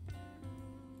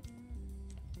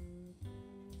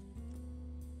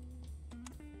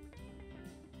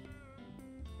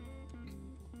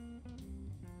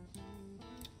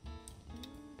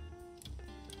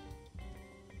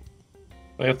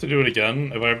 If I have to do it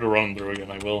again, if I have to run through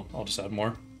again, I will. I'll just add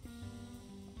more.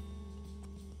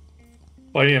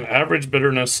 Fighting an average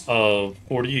bitterness of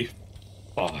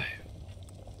 45.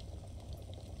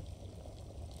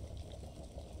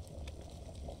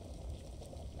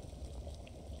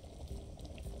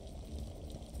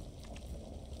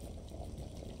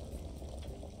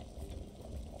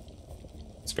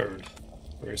 Scared.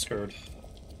 Very scared.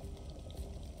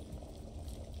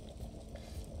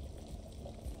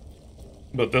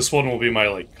 But this one will be my,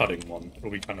 like, cutting one.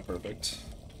 It'll be kind of perfect.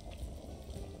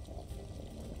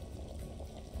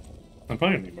 I'm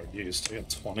probably gonna need more yeast. I got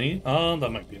 20.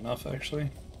 That might be enough,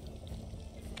 actually.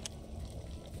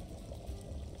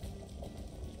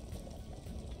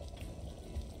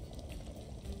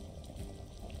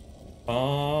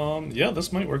 Yeah,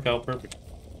 this might work out perfect.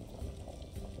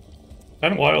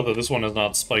 Kind of wild that this one is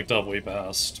not spiked up way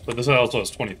past. But this also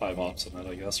has 25 hops in it,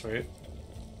 I guess, right?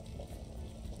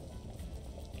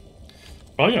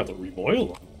 Probably have to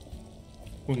reboil them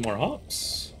with more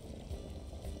hops.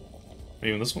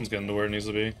 Even this one's getting to where it needs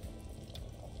to be.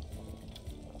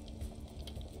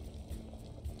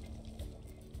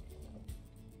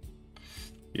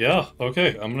 Yeah,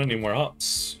 okay, I'm gonna need more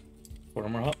hops. 4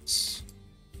 more hops.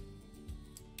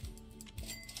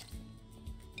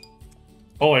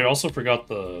 Oh, I also forgot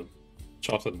the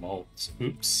chocolate malt.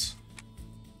 Oops.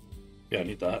 Yeah, I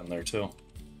need that in there too.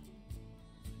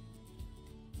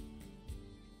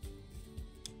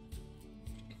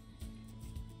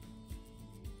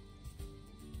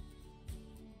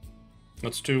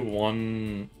 Let's do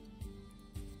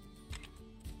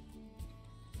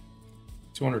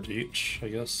 200 each, I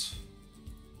guess.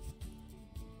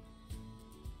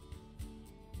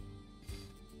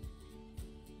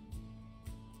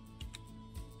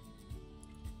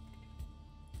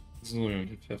 This is only gonna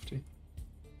be 50.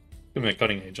 Give me a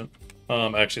cutting agent.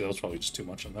 Actually, that was probably just too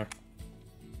much in there.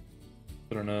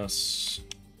 Bitterness.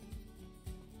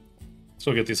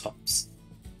 So we'll get these hops.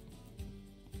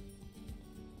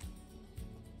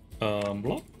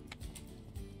 Blah.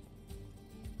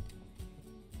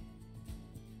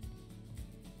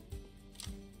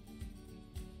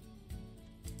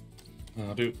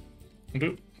 Do.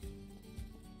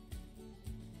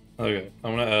 Okay,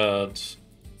 I'm gonna add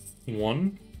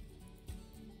 1.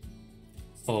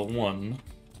 1.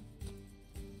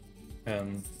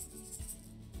 And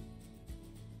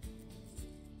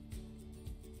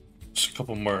just a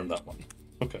couple more in that one.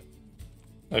 Okay.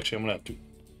 Actually, I'm gonna have 2.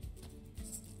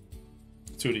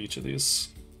 2 to each of these.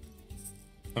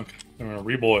 Okay, I'm gonna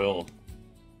reboil.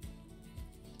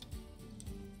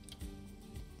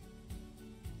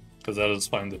 Because that is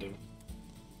fine to do.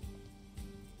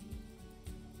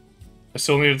 I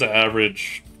still needed to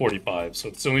average 45, so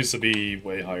it still needs to be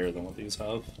way higher than what these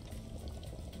have.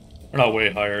 Or not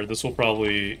way higher, this will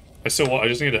probably... I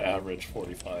just need to average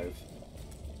 45.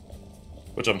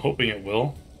 Which I'm hoping it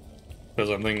will.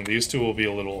 Because I'm thinking these two will be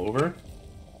a little over.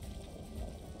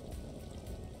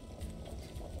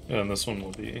 And this one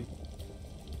will be...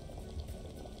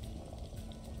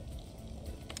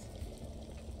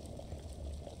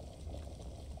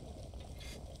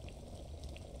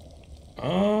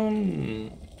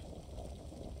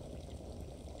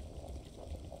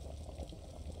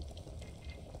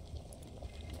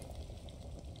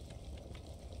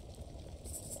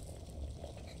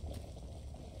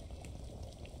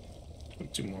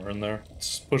 2 more in there.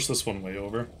 Let's push this one way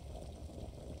over.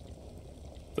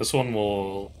 This one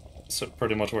will sit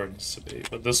pretty much where it needs to be,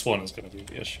 but this one is going to be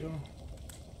the issue.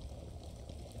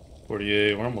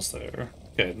 48, we're almost there.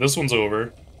 Okay, this one's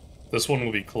over. This one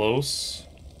will be close.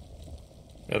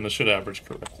 And this should average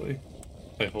correctly,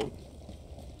 I hope.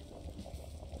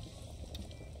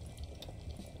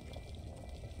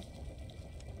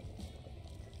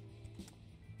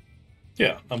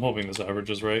 Yeah, I'm hoping this average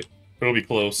is right. It'll be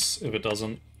close if it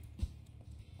doesn't.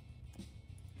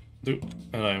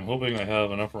 And I'm hoping I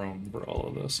have enough room for all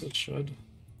of this. It should.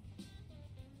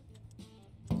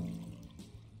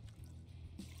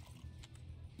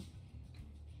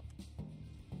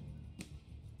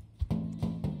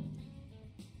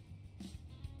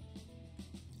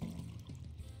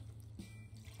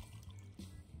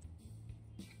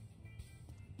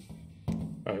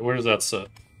 Alright, where does that sit?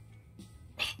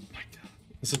 Oh my god.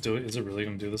 Is it really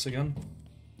gonna do this again?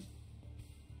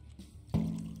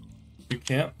 You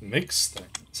can't mix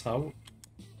things. How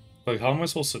am I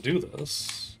supposed to do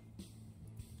this?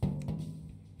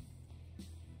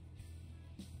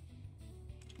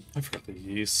 I forgot the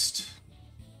yeast.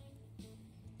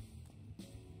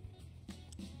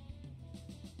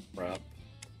 Crap.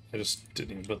 I just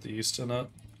didn't even put the yeast in it.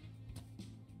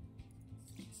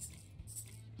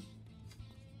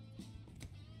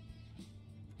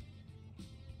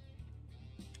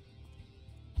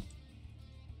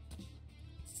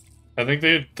 I think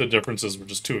the differences were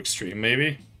just too extreme,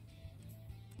 maybe.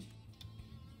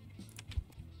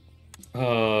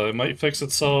 It might fix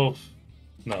itself.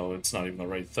 No, it's not even the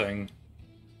right thing.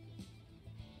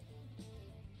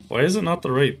 Why is it not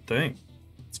the right thing?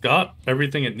 It's got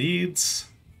everything it needs.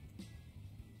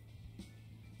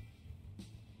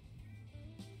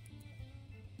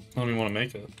 I don't even want to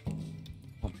make it.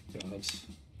 Oh my god. Let's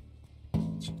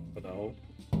put it out.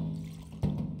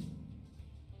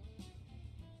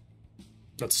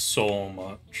 That's so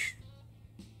much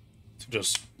to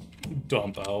just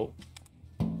dump out.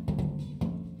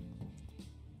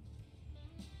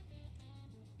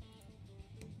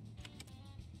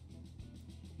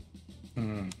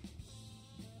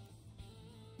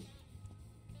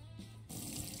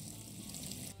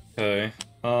 Okay.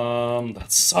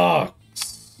 That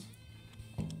sucks.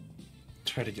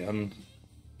 Try it again.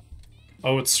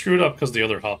 Oh, it's screwed up because the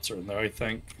other hops are in there, I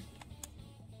think.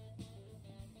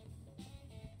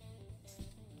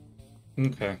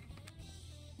 Okay.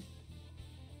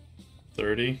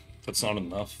 30? That's not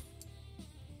enough.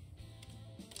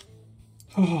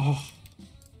 Oh.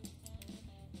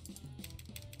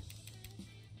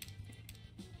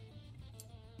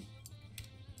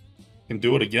 Can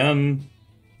do it again.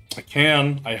 I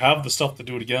can. I have the stuff to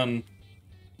do it again.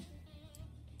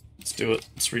 Let's do it.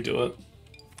 Let's redo it.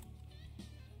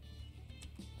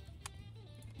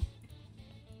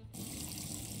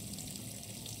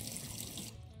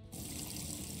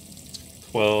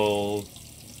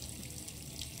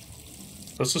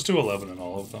 Let's just do 11 in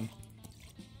all of them.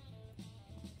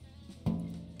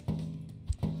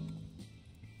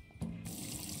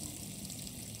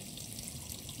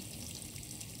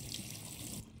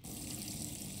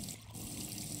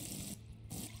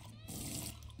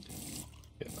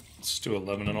 Yeah, let's do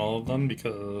 11 in all of them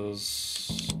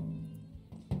because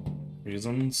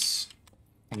reasons.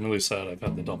 I'm really sad I've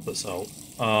had to dump this out.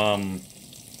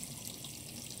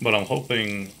 But I'm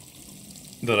hoping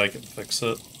that I can fix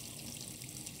it.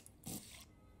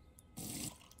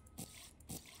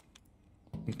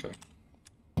 Okay.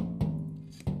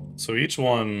 So each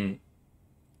one...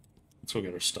 Let's go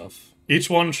get our stuff. Each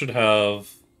one should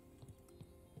have...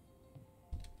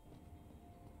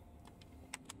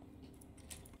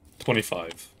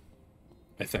 25,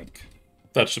 I think.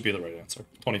 That should be the right answer.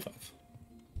 25.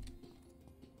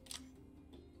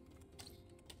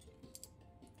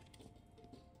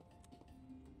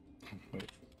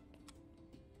 Wait.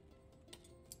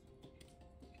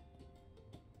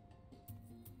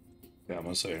 Yeah, I'm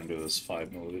gonna say I'm gonna do this 5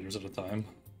 milliliters at a time.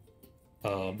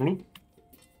 Bloop.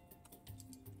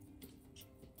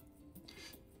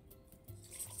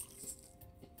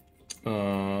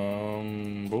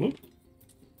 Bloop.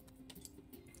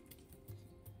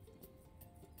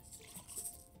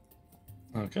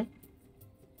 Okay.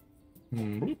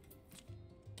 Bloop.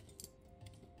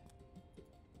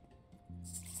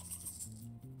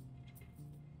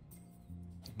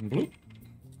 Bloop.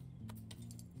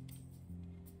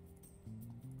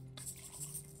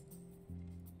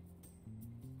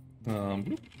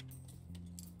 Bloop.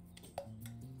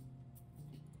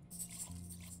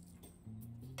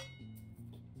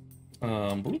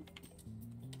 Bloop.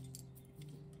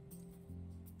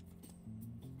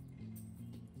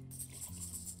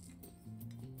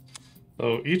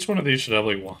 So each one of these should have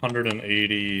like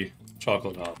 180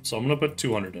 chocolate hops. So I'm gonna put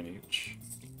 200 in each.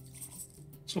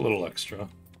 It's a little extra.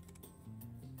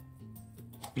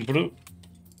 Bloop.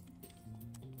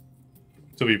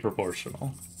 To be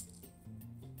proportional.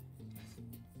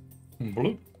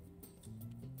 Bloop.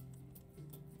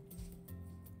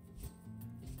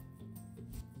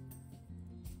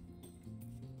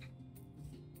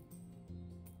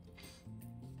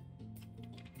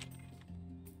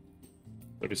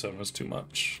 $37 was too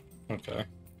much. Okay.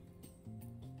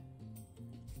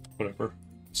 Whatever.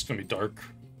 It's gonna be dark.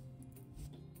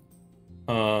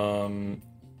 Alright,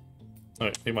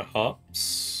 need my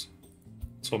hops.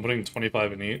 So I'm putting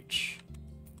 25 in each.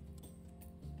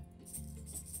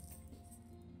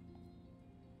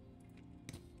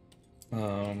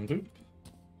 Boop.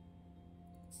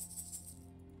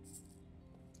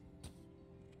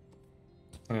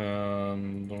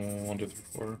 And 1, 2, 3,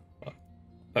 4, 5.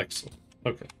 Excellent.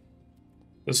 Okay.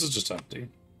 This is just empty.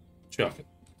 Chuck it.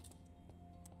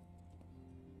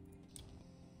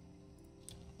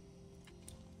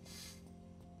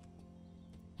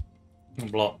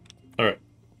 Blah. Alright.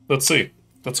 Let's see.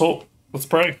 Let's hope. Let's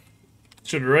pray.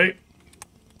 Should be right.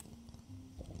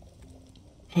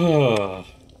 Ow.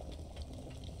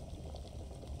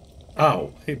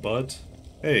 Hey, bud.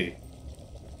 Hey.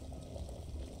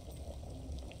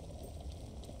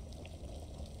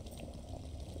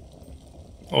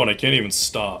 Oh, and I can't even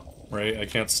stop, right? I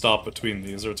can't stop between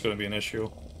these or it's going to be an issue.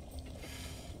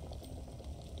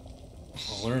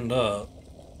 I learned that.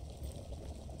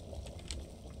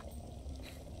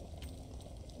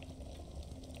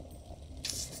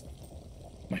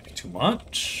 Might be too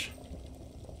much.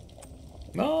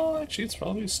 No, actually, it's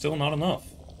probably still not enough.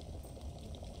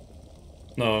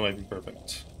 No, it might be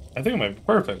perfect. I think it might be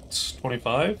perfect.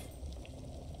 25?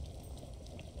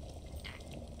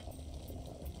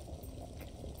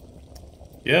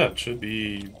 Yeah, it should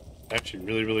be actually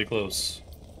really, really close.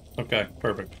 Okay,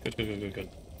 perfect. Good, good, good, good, good.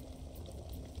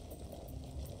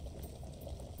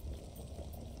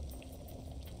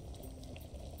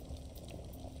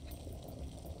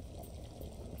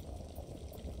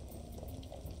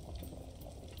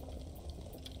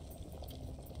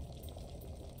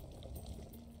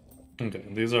 Okay,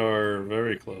 these are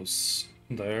very close.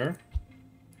 There.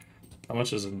 How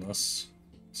much is in this?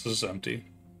 This is empty.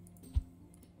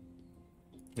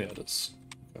 Yeah, it is.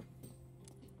 Okay.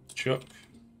 Chuck.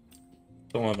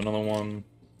 Don't have another one.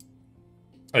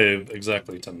 I have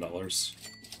exactly $10.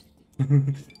 I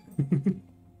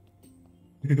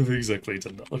have exactly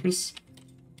 $10.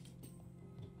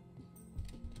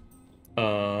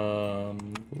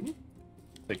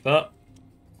 Take that.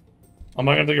 I'm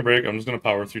not gonna take a break. I'm just gonna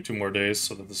power through 2 more days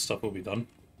so that this stuff will be done.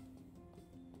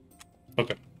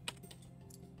 Okay.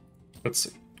 Let's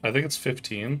see. I think it's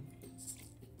 15.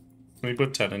 Let me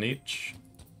put 10 in each.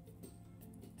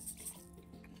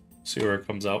 See where it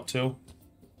comes out to.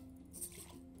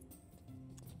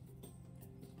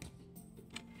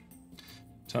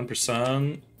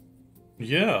 %.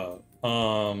 Yeah.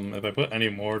 If I put any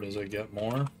more, does it get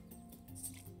more?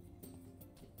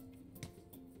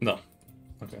 No.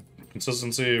 Okay.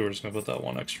 Consistency, we're just gonna put that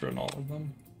 1 extra in all of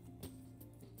them.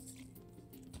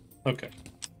 Okay.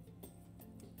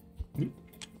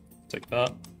 Take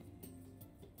that.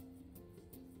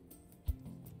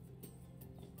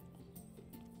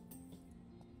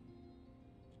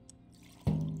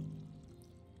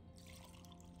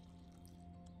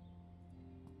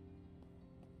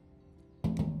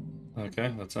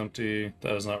 Okay, that's empty.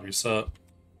 That is not reset.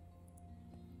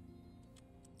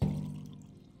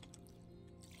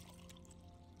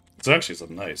 It's actually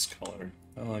a nice color.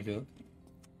 I like it.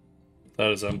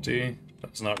 That is empty.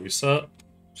 That's not reset.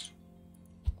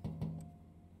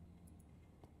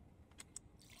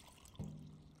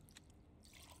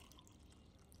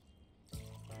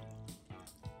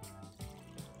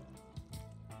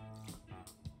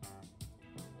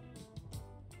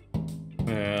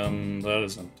 And that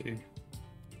is empty.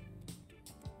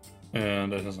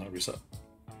 And it has not reset.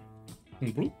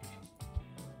 Bloop.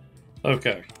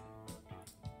 Okay.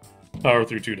 Power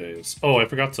through 2 days. Oh, I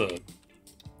forgot to...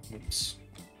 Oops.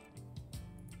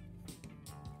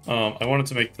 I wanted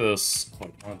to make this... Oh,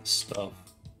 I want the stuff.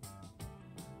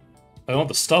 I want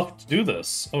the stuff to do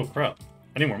this. Oh, crap.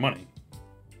 I need more money.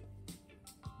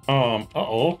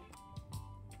 Uh-oh.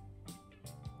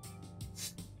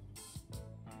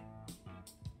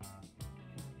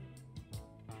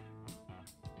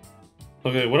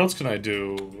 Okay, what else can I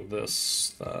do with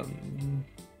this, then?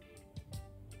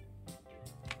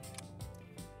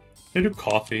 Can I do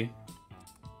coffee?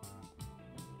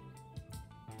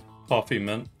 Coffee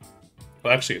mint.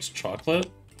 Well, actually, it's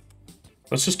chocolate.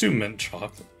 Let's just do mint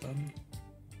chocolate then.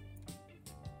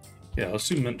 Yeah, let's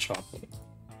do mint chocolate.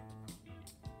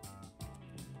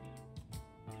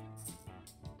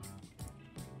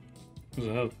 Does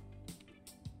it have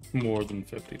more than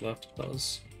 50 left? It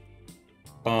does.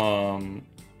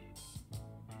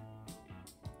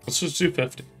 Let's just do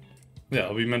 50. Yeah,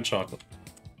 it'll be mint chocolate.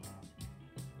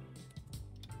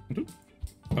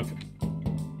 Okay.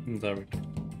 There we go.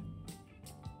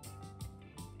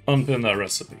 Unpin that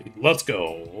recipe. Let's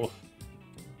go!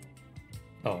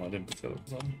 Oh, I didn't put the other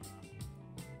ones on.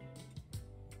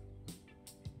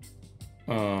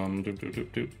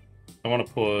 I want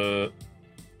to put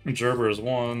Gerber as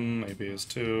 1, maybe as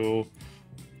 2.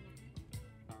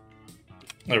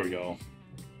 There we go.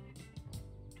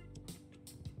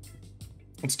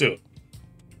 Let's do it.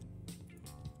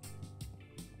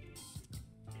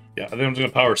 Yeah, I think I'm just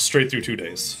gonna power straight through 2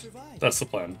 days. That's the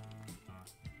plan.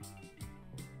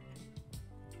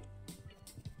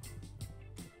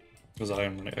 Because I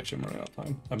am running out of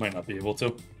time. I might not be able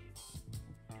to.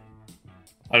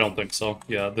 I don't think so.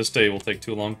 Yeah, this day will take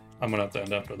too long. I'm gonna have to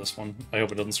end after this one. I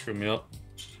hope it doesn't screw me up.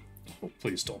 Oh,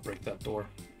 please don't break that door.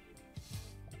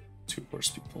 2 horse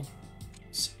people.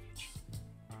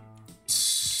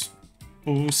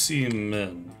 Spoocy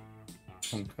Min.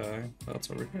 Okay,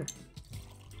 that's over here.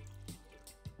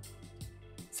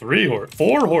 4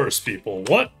 horse people.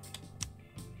 What?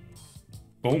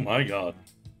 Oh my god.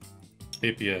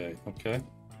 APA. Okay.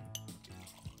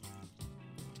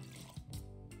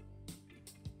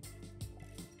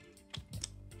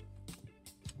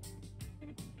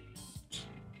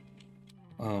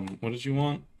 What did you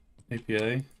want?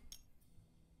 APA?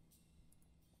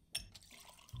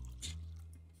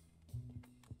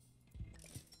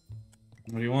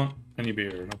 What do you want? Any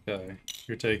beer. Okay.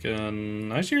 You're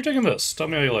taking... Actually, you're taking this. Tell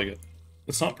me how you like it.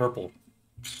 It's not purple.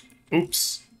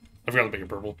 Oops. I forgot to make it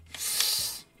purple.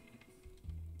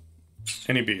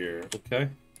 Any beer. Okay.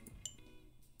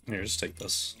 Here, just take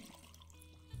this.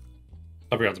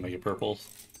 I forgot to make it purple.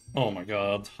 Oh my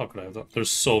god. How could I have that?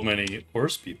 There's so many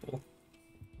horse people.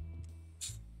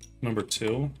 Number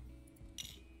 2.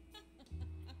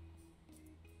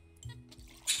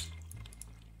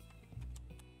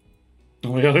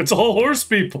 Oh my god, it's all horse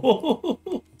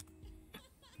people!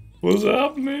 What's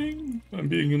happening? I'm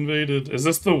being invaded. Is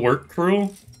this the work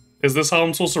crew? Is this how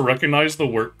I'm supposed to recognize the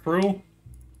work crew?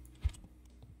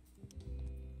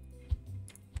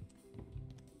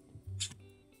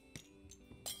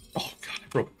 Oh god, I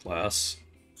broke a glass.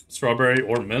 Strawberry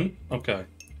or mint? Okay.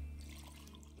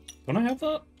 Don't I have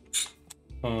that?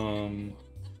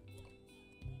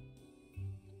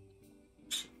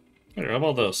 Here, how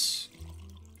about this?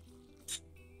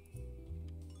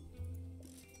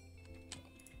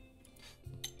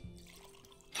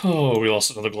 Oh, we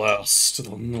lost another glass to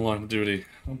the line of duty.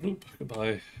 Oh, bloop.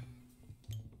 Goodbye.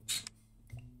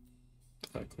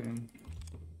 Get that clean.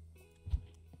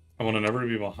 I want to never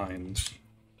be behind.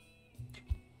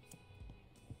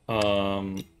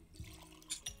 Hello?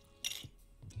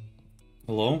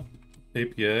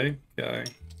 APA? Guy.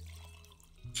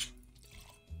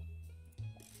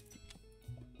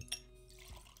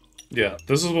 Yeah,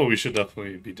 this is what we should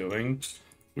definitely be doing.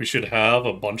 We should have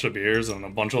a bunch of beers and a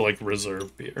bunch of like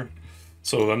reserve beer.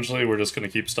 So eventually we're just gonna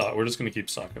keep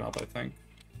stocking up, I think.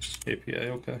 APA,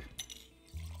 okay.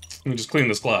 Let me just clean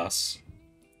this glass.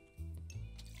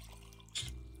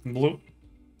 Blue.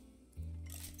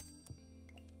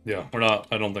 Yeah,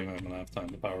 I don't think I'm gonna have time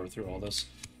to power through all this.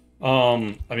 I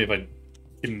mean, if I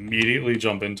immediately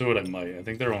jump into it, I might. I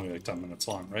think they're only like 10 minutes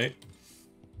long, right?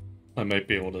 I might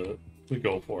be able to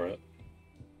go for it.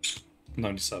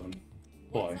 97.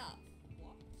 Why?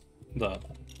 That.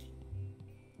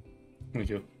 Thank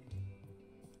you.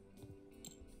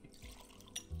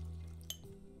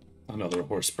 Another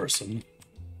horse person.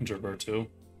 Gerber too.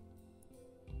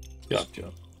 Yep.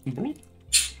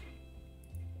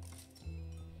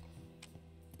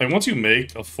 And once you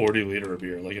make a 40-liter of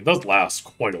beer, like it does last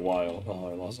quite a while. Oh,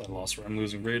 I lost. I'm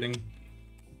losing rating.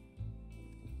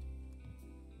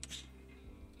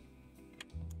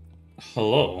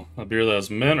 Hello, a beer that has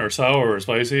mint or sour or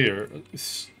spicy or...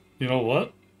 You know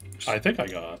what? I think I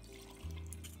got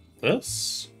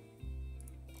this.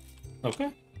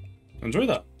 Okay. Enjoy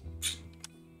that.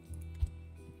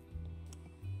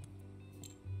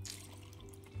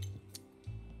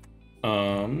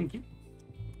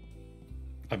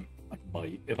 I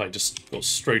might, if I just go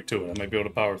straight to it, I might be able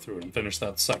to power through it and finish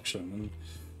that section.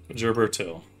 And Gerber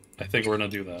too. I think we're gonna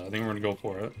do that. I think we're gonna go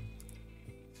for it.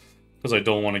 Because I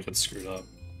don't want to get screwed up.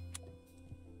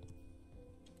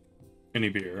 Any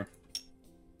beer.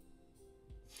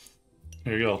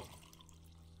 There you go.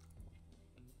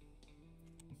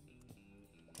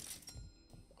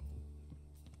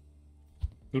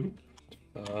 Oop.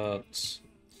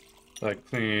 That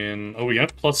clean. Oh, we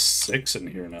got +6 in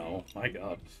here now. My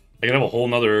god. I could have a whole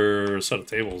nother set of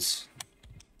tables.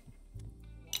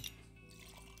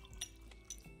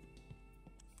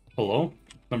 Hello?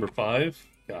 Number 5?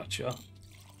 Gotcha.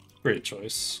 Great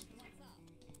choice.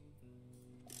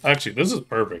 Actually, this is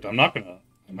perfect. I'm not gonna...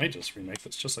 I might just remake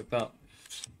this just like that.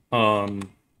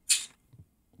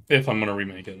 If I'm gonna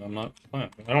remake it. I'm not... I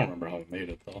don't remember how I made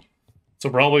it, though. So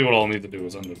probably what I'll need to do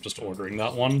is end up just ordering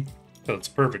that one. Because it's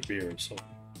perfect beer, so...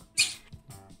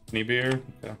 Any beer?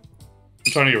 Okay.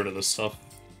 I'm trying to get rid of this stuff,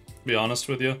 to be honest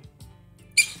with you.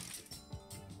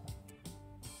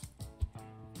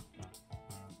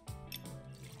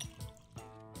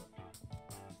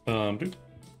 Dude.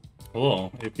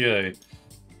 Hello, APA.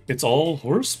 It's all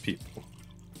horse people.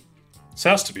 This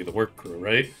has to be the work crew,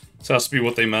 right? This has to be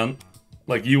what they meant.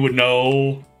 Like, you would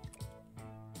know...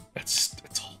 It's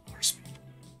all horse people.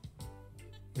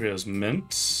 There's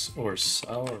mint or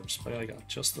sour spice. I got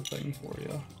just the thing for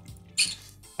you.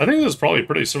 I think this is probably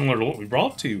pretty similar to what we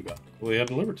brought to you guys. We had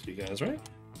delivered to you guys, right?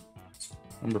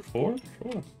 Number 4?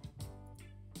 Sure.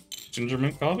 Ginger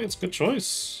mint coffee, it's a good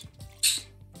choice.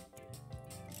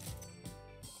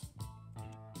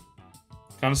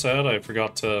 Kind of sad I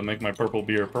forgot to make my purple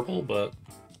beer purple, but...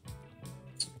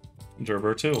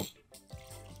 Gerber too.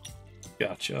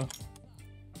 Gotcha.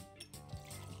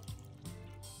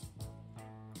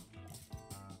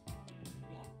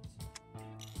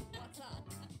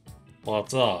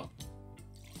 What's up?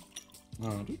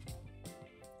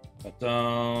 That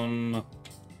down.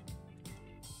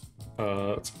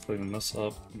 Let's clean this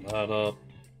up, that up.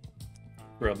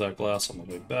 Grab that glass on the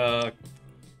way back.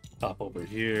 Hop over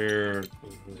here.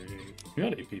 We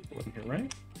got 8 people in here,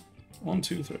 right? 1,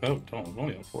 2, 3. Oh, don't. We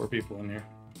only have 4 people in here.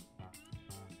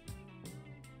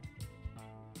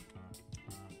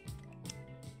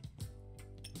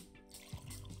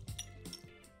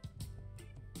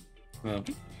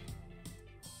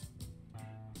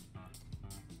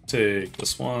 Take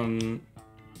this one.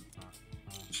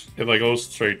 If I go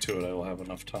straight to it, I will have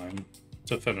enough time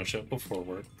to finish it before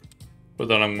work. But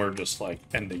then we're just like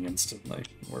ending instantly.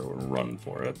 We're running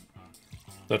for it.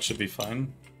 That should be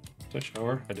fine. Did I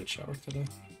shower? I did shower today.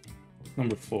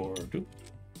 Number 4. Doop.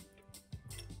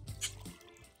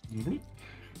 Doop.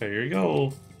 There you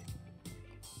go.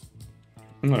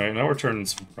 Alright, now we're turning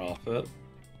some profit.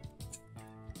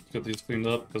 Get these cleaned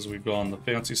up because we've gone the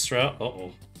fancy strat.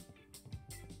 Uh-oh.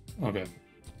 Okay.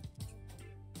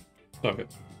 Okay.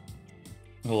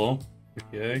 Hello?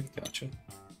 Yeah, gotcha.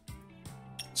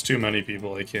 It's too many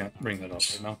people, I can't bring that up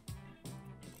right now.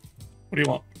 What do you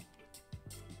want?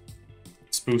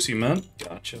 Spoocy mint?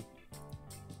 Gotcha.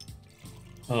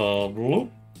 Bloop.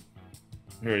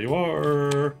 Here you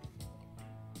are.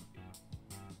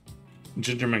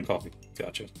 Ginger mint coffee.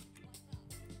 Gotcha.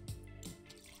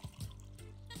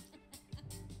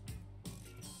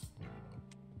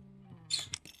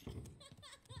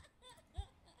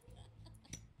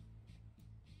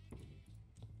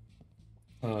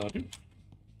 Dude.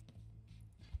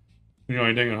 You know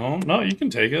anything at home? No, you can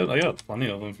take it. I got plenty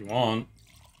of them if you want.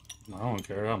 I don't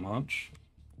care that much.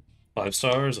 5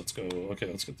 stars? Let's go. Okay,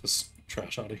 let's get this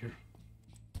trash out of here.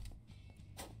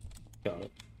 Got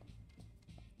it.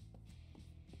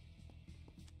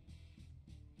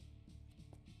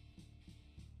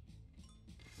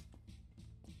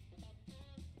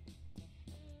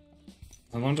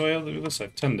 How long do I have to do this? I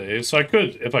have 10 days. So I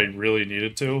could, if I really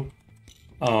needed to.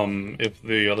 If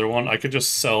the other one, I could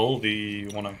just sell the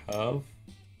one I have.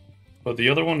 But the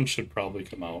other one should probably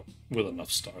come out with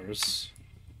enough stars.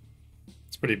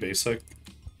 It's pretty basic.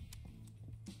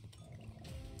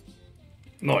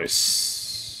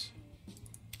 Nice.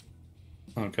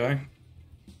 Okay.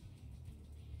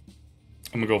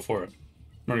 I'm gonna go for it.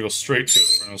 We're gonna go straight to it.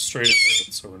 We're gonna go straight into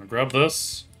it. So we're gonna grab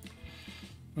this.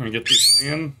 We're gonna get these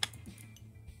in.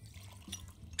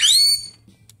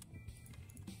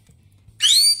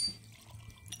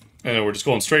 And we're just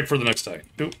going straight for the next day.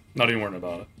 Oop, not even worrying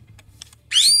about it.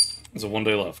 There's a 1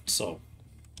 day left, so...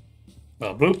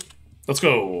 bloop. Let's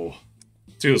go.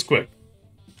 Let's do this quick.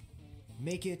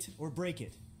 Make it or break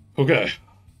it. Okay.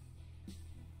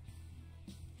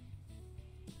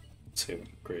 Save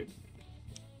it. Great.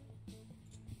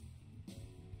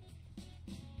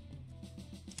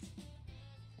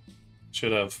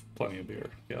 Should have plenty of beer,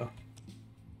 yeah.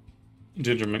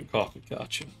 Ginger mint coffee,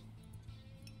 gotcha.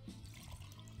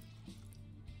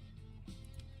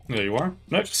 There you are.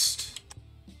 Next.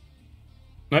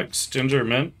 Next, ginger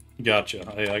mint. Gotcha.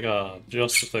 I got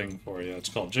just the thing for you. It's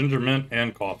called ginger mint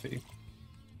and coffee.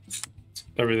 It's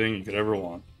everything you could ever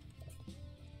want.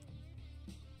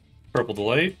 Purple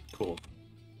delight. Cool.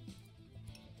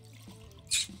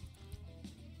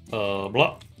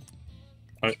 Blah.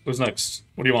 Alright, who's next?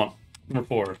 What do you want? Number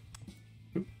 4.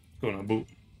 Oop, going to boot.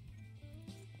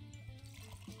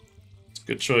 It's a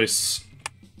good choice.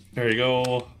 There you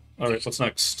go. Alright, what's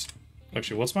next?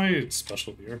 Actually, what's my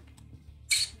special beer?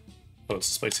 Oh, it's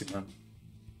a spicy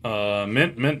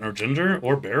mint. Mint, or ginger,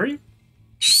 or berry?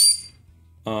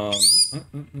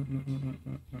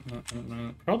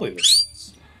 Probably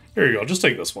this. Here you go, just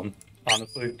take this one.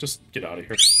 Honestly, just get out of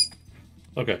here.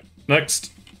 Okay,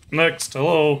 next. Next,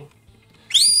 hello.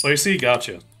 Spicy,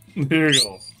 gotcha. Here you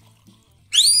go.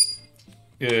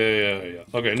 Yeah.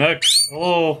 Okay, next.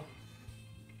 Hello.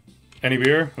 Any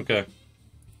beer? Okay.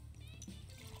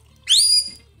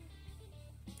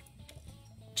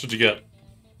 What'd you get?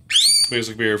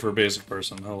 Basic beer for a basic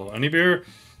person. Hello. Any beer?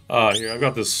 Here, I've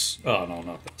got this. Oh, no,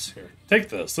 not this. Here. Take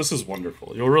this. This is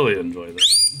wonderful. You'll really enjoy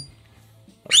this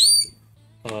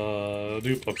one.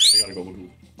 Dude, okay, I gotta go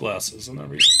with glasses and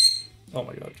everything. Oh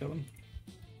my god, Kevin.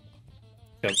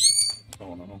 Kevin.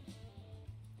 Oh, no.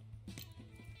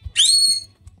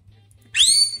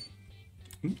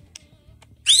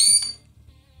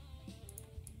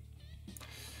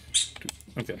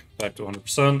 Okay, back to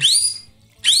 100%.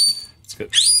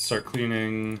 Start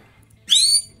cleaning.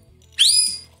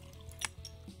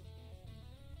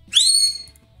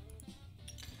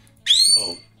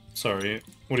 Oh, sorry.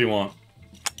 What do you want?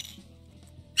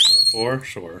 Number 4?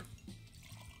 Sure.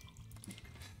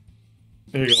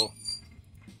 There you go.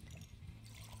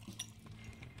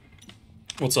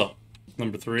 What's up?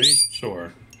 Number 3?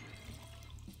 Sure.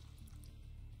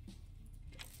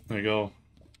 There you go.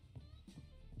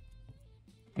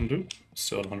 Undo.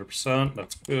 Still at 100%.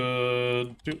 That's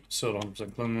good. Still at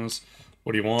 100% cleanliness.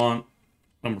 What do you want?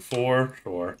 Number 4?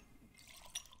 Sure.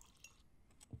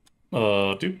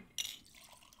 Do.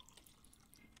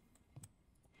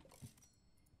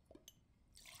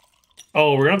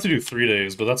 Oh, we're gonna have to do 3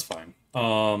 days, but that's fine.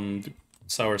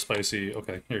 Sour, spicy.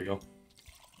 Okay, here you go.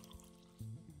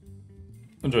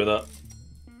 Enjoy that.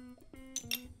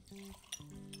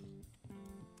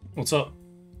 What's up?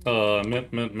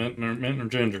 Mint, or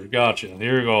ginger. Gotcha.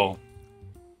 Here you go.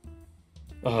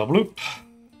 Bloop.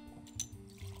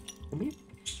 Bloop.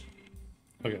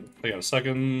 Okay, I got a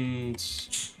second.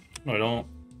 No, I don't.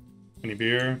 Any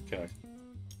beer? Okay.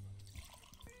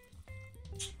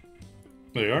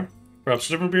 There you are. Perhaps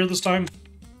a different beer this time?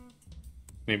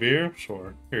 Any beer?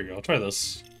 Sure. Here you go. Try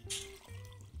this.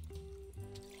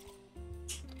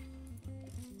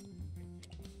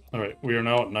 Alright, we are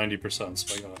now at 90%,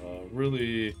 so I gotta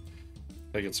really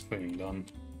get some cleaning done.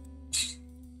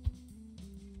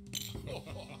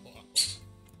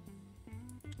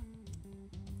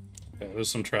 Okay, there's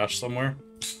some trash somewhere.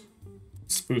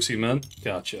 Spoocy mint.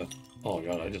 Gotcha. Oh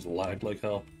god, I just lagged like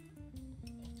hell.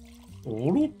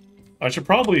 I should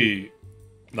probably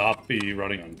not be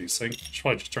running on VSync. I should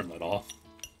probably just turn that off.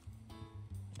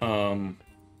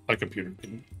 My computer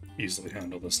can easily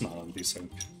handle this not on VSync.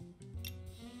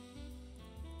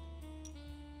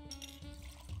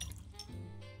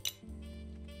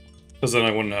 Because then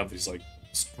I wouldn't have these, like,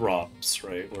 drops,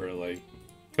 right? Where, like,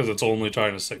 because it's only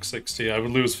trying to 660. I would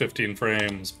lose 15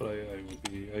 frames, but I would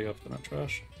be AF in that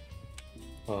trash.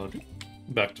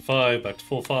 Back to 5, back to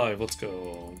full 5. Let's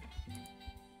go.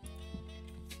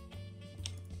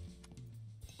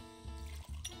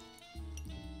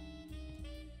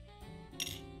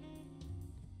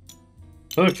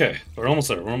 Okay, we're almost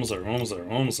there, we're almost there, we're almost there,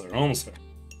 we're almost there, we're almost there.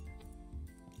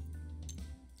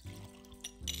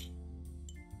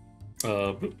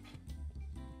 Boop.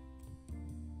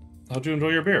 How'd you enjoy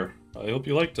your beer? I hope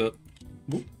you liked it.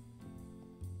 Boop.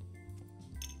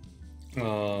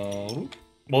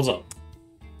 What's up?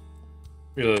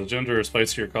 Either ginger or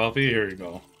spicier coffee? Here you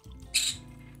go.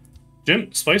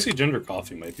 Spicy ginger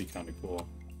coffee might be kind of cool.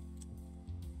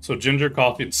 So ginger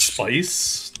coffee and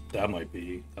spice? That might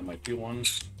be one.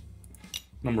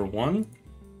 Number 1.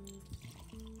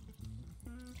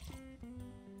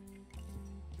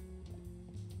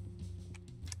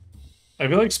 I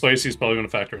feel like spicy is probably going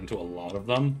to factor into a lot of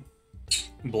them.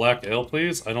 Black ale,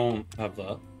 please? I don't have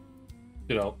that.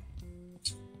 Get out.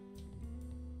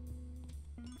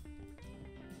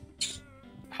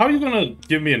 How are you going to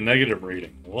give me a negative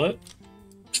rating? What?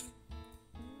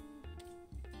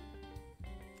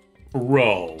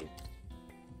 Bro.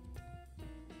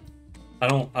 I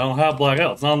don't have black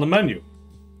ale. It's not on the menu.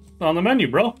 It's not on the menu,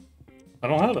 bro. I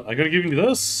don't have it. I gotta give you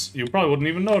this. You probably wouldn't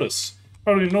even notice.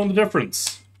 Probably even know the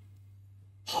difference.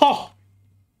 Huh.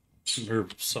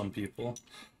 Nerve some people.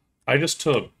 I just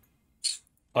took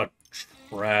a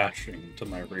trashing to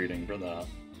my rating for that.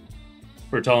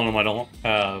 For telling them I don't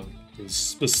have a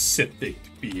specific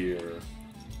beer.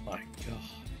 My god.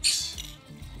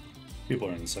 People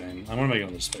are insane. I want to make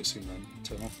another spicy then,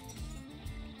 too.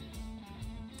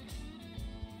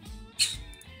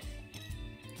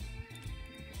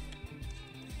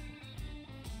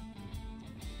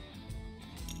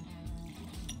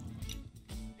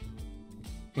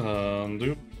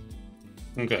 Doop.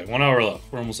 Okay, 1 hour left.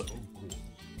 We're almost out.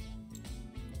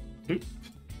 Doop.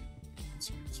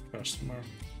 Let's crash somewhere.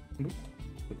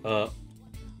 Doop.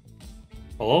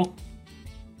 Hello?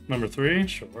 Number 3?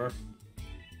 Sure.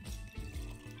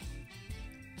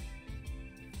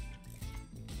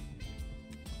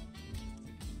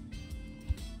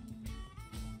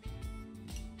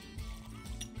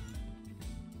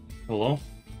 Hello?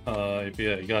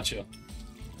 APA, gotcha.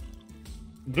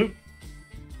 Boop.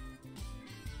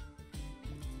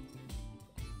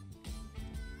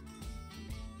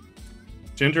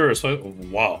 Ginger or spicy? Oh,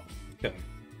 wow. Okay.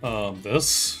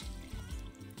 This?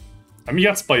 I mean, you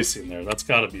got spicy in there. That's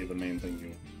gotta be the main thing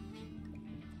you...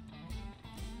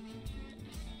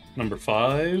 Number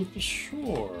 5?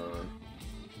 Sure.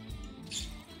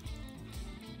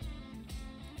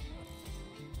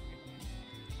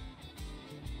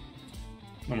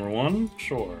 Number 1?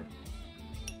 Sure.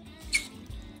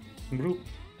 Bloop.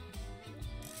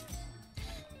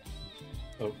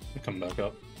 Oh, come back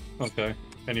up. Okay.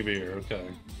 Any beer, okay.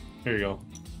 Here you go.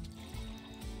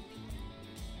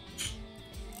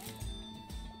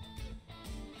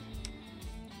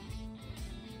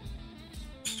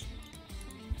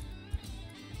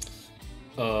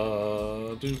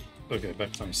 Dude. Okay,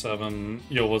 back to 27.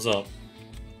 Yo, what's up?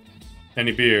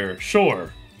 Any beer?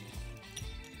 Sure.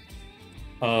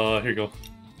 Here you go.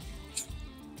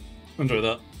 Enjoy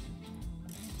that.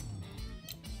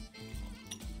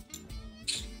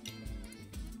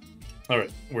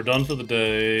 Alright, we're done for the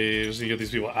day. Just need to get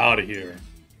these people out of here.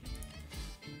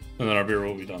 And then our beer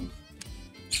will be done.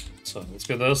 So, let's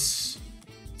get this.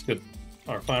 Let's get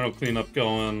our final cleanup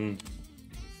going.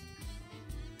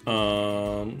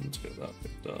 Let's get that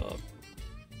picked up.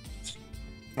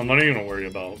 I'm not even gonna worry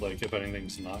about, like, if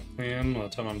anything's not clean by the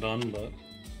time I'm done, but...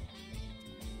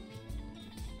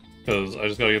 Because I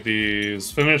just gotta get these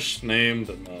finished, named,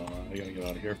 and I gotta get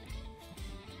out of here.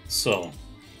 So...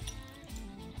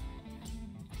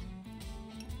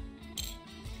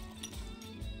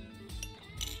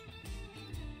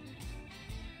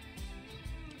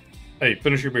 Hey,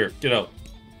 finish your beer. Get out.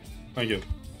 Thank you.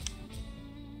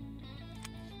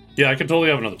 Yeah, I could totally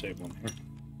have another table in here.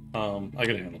 I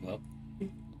can handle that.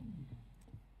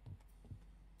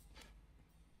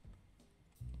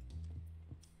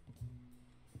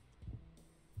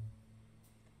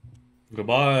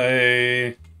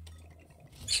 Goodbye.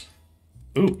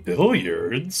 Ooh,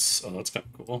 billiards. Oh, that's kind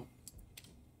of cool.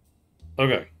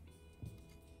 Okay.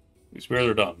 These beers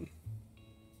are done.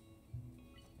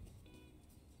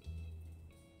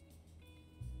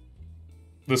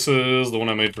 This is the one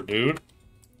I made for Dude.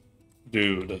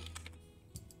 Dude.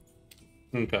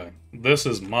 Okay. This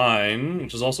is mine,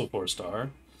 which is also 4-star.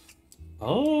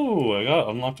 Oh, I got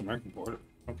unlocked American Porter.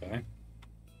 Okay.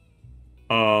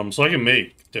 So I can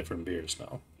make different beers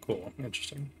now. Cool.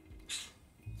 Interesting.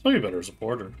 It's maybe better as a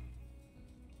porter.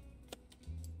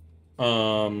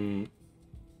 Oh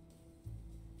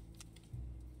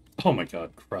my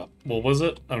god, crap. What was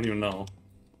it? I don't even know.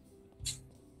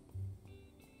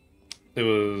 It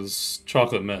was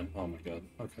chocolate mint. Oh my god.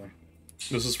 Okay.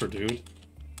 This is for Dude.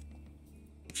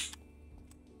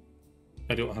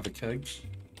 I don't have a keg.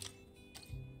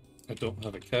 I don't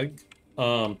have a keg.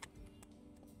 I'm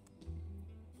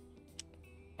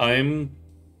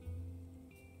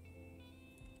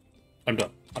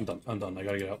done. I'm done. I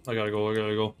gotta get out. I gotta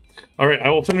go. Alright, I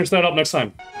will finish that up next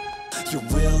time. Your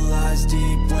will lies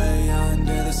deep way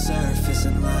under the surface,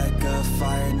 and like a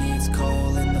fire needs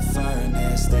coal in the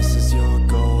furnace,